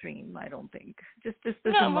an extreme. I don't think just as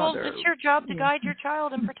a mother. It's your job to guide your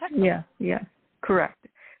child and protect them. Yeah, correct.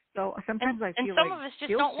 So sometimes I feel and some like of us just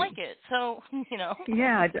guilty. don't like it. So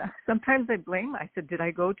Yeah, sometimes I blame. I said, did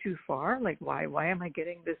I go too far? Like, why am I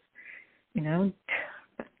getting this? I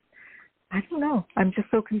don't know. I'm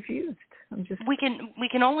just so confused. We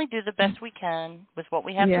can only do the best we can with what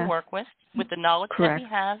we have to work with the knowledge that we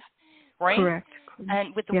have, right? Correct.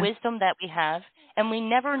 And with the wisdom that we have, and we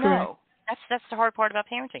never know. That's the hard part about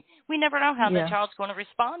parenting. We never know how the child's going to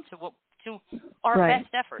respond to our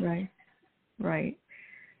best efforts. Right.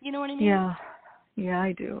 You know what I mean? Yeah,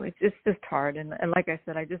 I do. It's just hard, and like I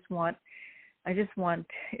said, I just want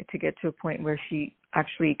it to get to a point where she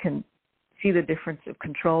actually can see the difference of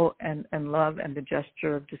control and love and the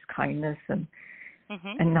gesture of just kindness and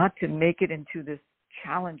not to make it into this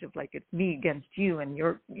challenge of like it's me against you and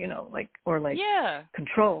you're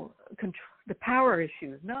control the power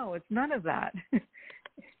issues. No, it's none of that.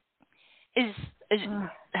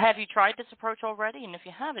 Have you tried this approach already? And if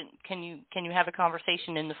you haven't, can you have a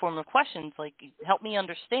conversation in the form of questions like, help me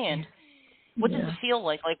understand, what does it feel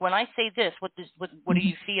like? Like when I say this, what do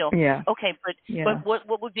you feel? Yeah. Okay, but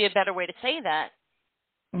what would be a better way to say that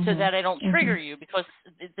so that I don't trigger you? Because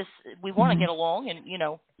we want to get along, and I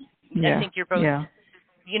think you're both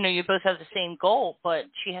you both have the same goal, but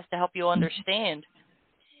she has to help you understand,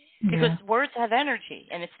 because words have energy,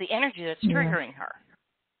 and it's the energy that's triggering her.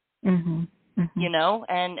 You know,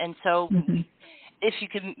 and so if you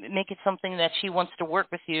could make it something that she wants to work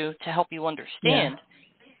with you to help you understand,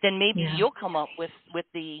 then maybe you'll come up with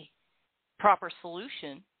the proper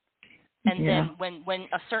solution. And then when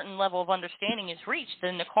a certain level of understanding is reached,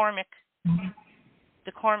 then the karmic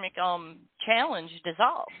challenge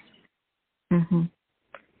dissolves.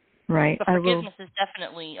 Right. But forgiveness is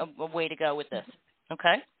definitely a way to go with this.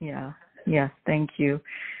 Okay? Yeah. Yes. Thank you.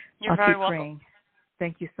 You're very welcome. Praying.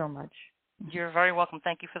 Thank you so much. You're very welcome.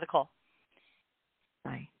 Thank you for the call.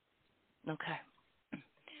 Bye. Okay.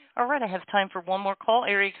 All right. I have time for one more call.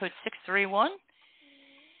 Area code 631.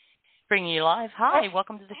 Bringing you live. Hi,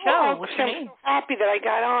 welcome to the show. What's your name? I'm so happy that I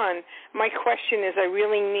got on. My question is, I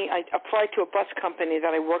applied to a bus company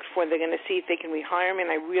that I worked for. They're going to see if they can rehire me,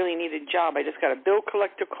 and I really need a job. I just got a bill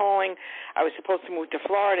collector calling. I was supposed to move to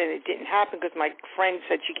Florida, and it didn't happen because my friend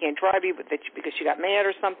said she can't drive me because she got mad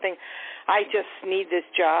or something. I just need this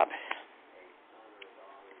job.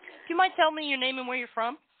 Do you mind telling me your name and where you're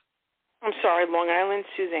from? I'm sorry, Long Island,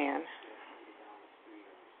 Suzanne.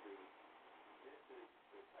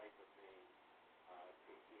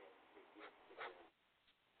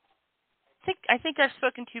 I think I've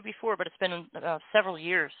spoken to you before, but it's been several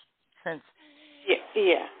years since.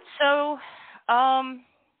 Yeah. So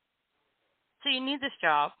you need this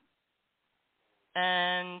job,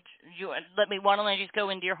 and why don't I just go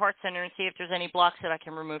into your heart center and see if there's any blocks that I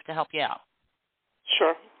can remove to help you out?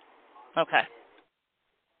 Sure. Okay.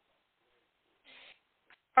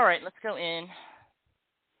 All right, let's go in.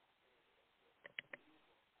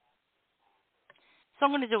 So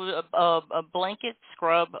I'm going to do a blanket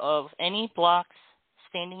scrub of any blocks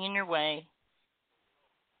standing in your way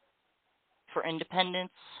for independence.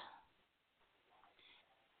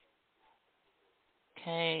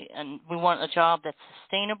 Okay, and we want a job that's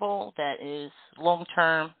sustainable, that is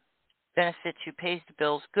long-term, benefits you, pays the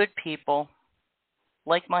bills, good people,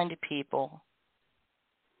 like-minded people.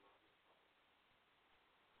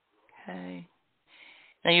 Okay.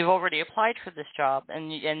 Now, you've already applied for this job,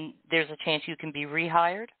 and there's a chance you can be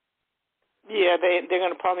rehired? Yeah, they're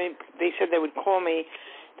going to probably, they said they would call me.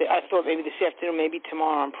 I thought maybe this afternoon, maybe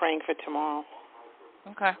tomorrow. I'm praying for tomorrow.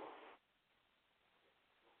 Okay.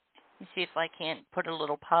 Let me see if I can't put a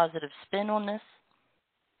little positive spin on this.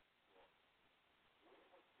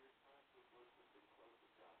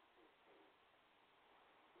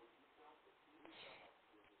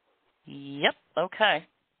 Yep, okay.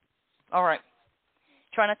 All right.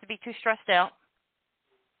 Try not to be too stressed out.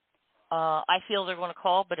 I feel they're going to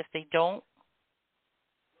call, but if they don't,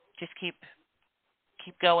 just keep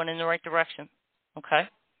going in the right direction. Okay?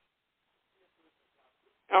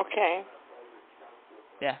 Okay.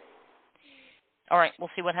 Yeah. All right, we'll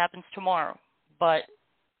see what happens tomorrow. But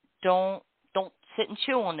don't sit and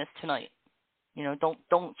chew on this tonight. You know,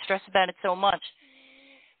 don't stress about it so much.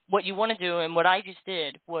 What you want to do, and what I just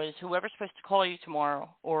did, was whoever's supposed to call you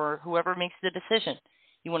tomorrow, or whoever makes the decision,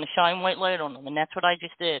 you want to shine white light on them, and that's what I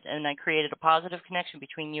just did, and I created a positive connection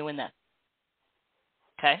between you and them.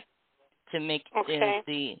 Okay? To make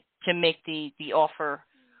the offer,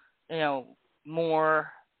 you know,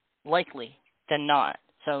 more likely than not.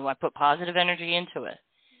 So I put positive energy into it.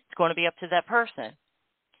 It's going to be up to that person,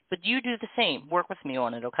 but you do the same. Work with me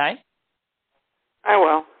on it, okay? I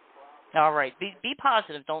will. All right. Be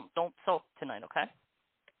positive. Don't sulk tonight, okay?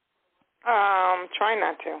 Try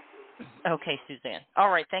not to. Okay, Suzanne. All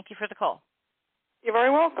right. Thank you for the call. You're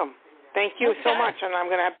very welcome. Thank you so much, and I'm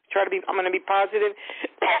going to be positive.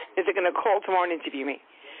 Is it going to call tomorrow and interview me?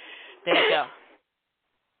 There you go.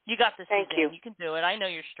 You got this, Thank Suzanne. you. You can do it. I know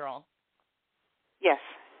you're strong. Yes.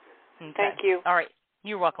 Okay. Thank you. All right.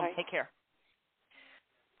 You're welcome. Bye. Take care.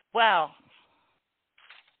 Wow.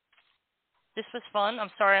 This was fun.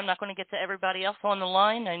 I'm sorry I'm not going to get to everybody else on the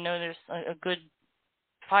line. I know there's a good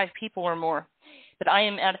 5 people or more. But I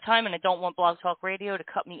am out of time, and I don't want Blog Talk Radio to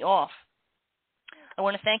cut me off. I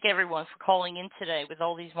want to thank everyone for calling in today with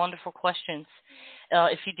all these wonderful questions.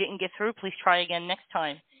 If you didn't get through, please try again next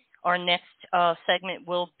time. Our next segment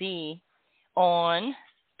will be on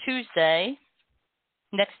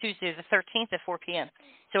next Tuesday, the 13th at 4 p.m.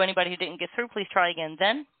 So anybody who didn't get through, please try again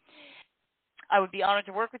then. I would be honored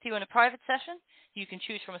to work with you in a private session. You can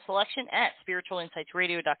choose from a selection at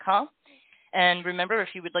spiritualinsightsradio.com. And remember, if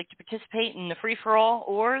you would like to participate in the Free-for-All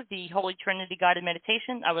or the Holy Trinity Guided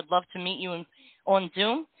Meditation, I would love to meet you on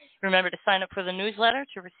Zoom. Remember to sign up for the newsletter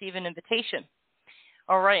to receive an invitation.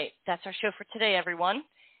 All right, that's our show for today, everyone.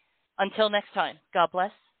 Until next time, God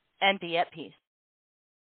bless and be at peace.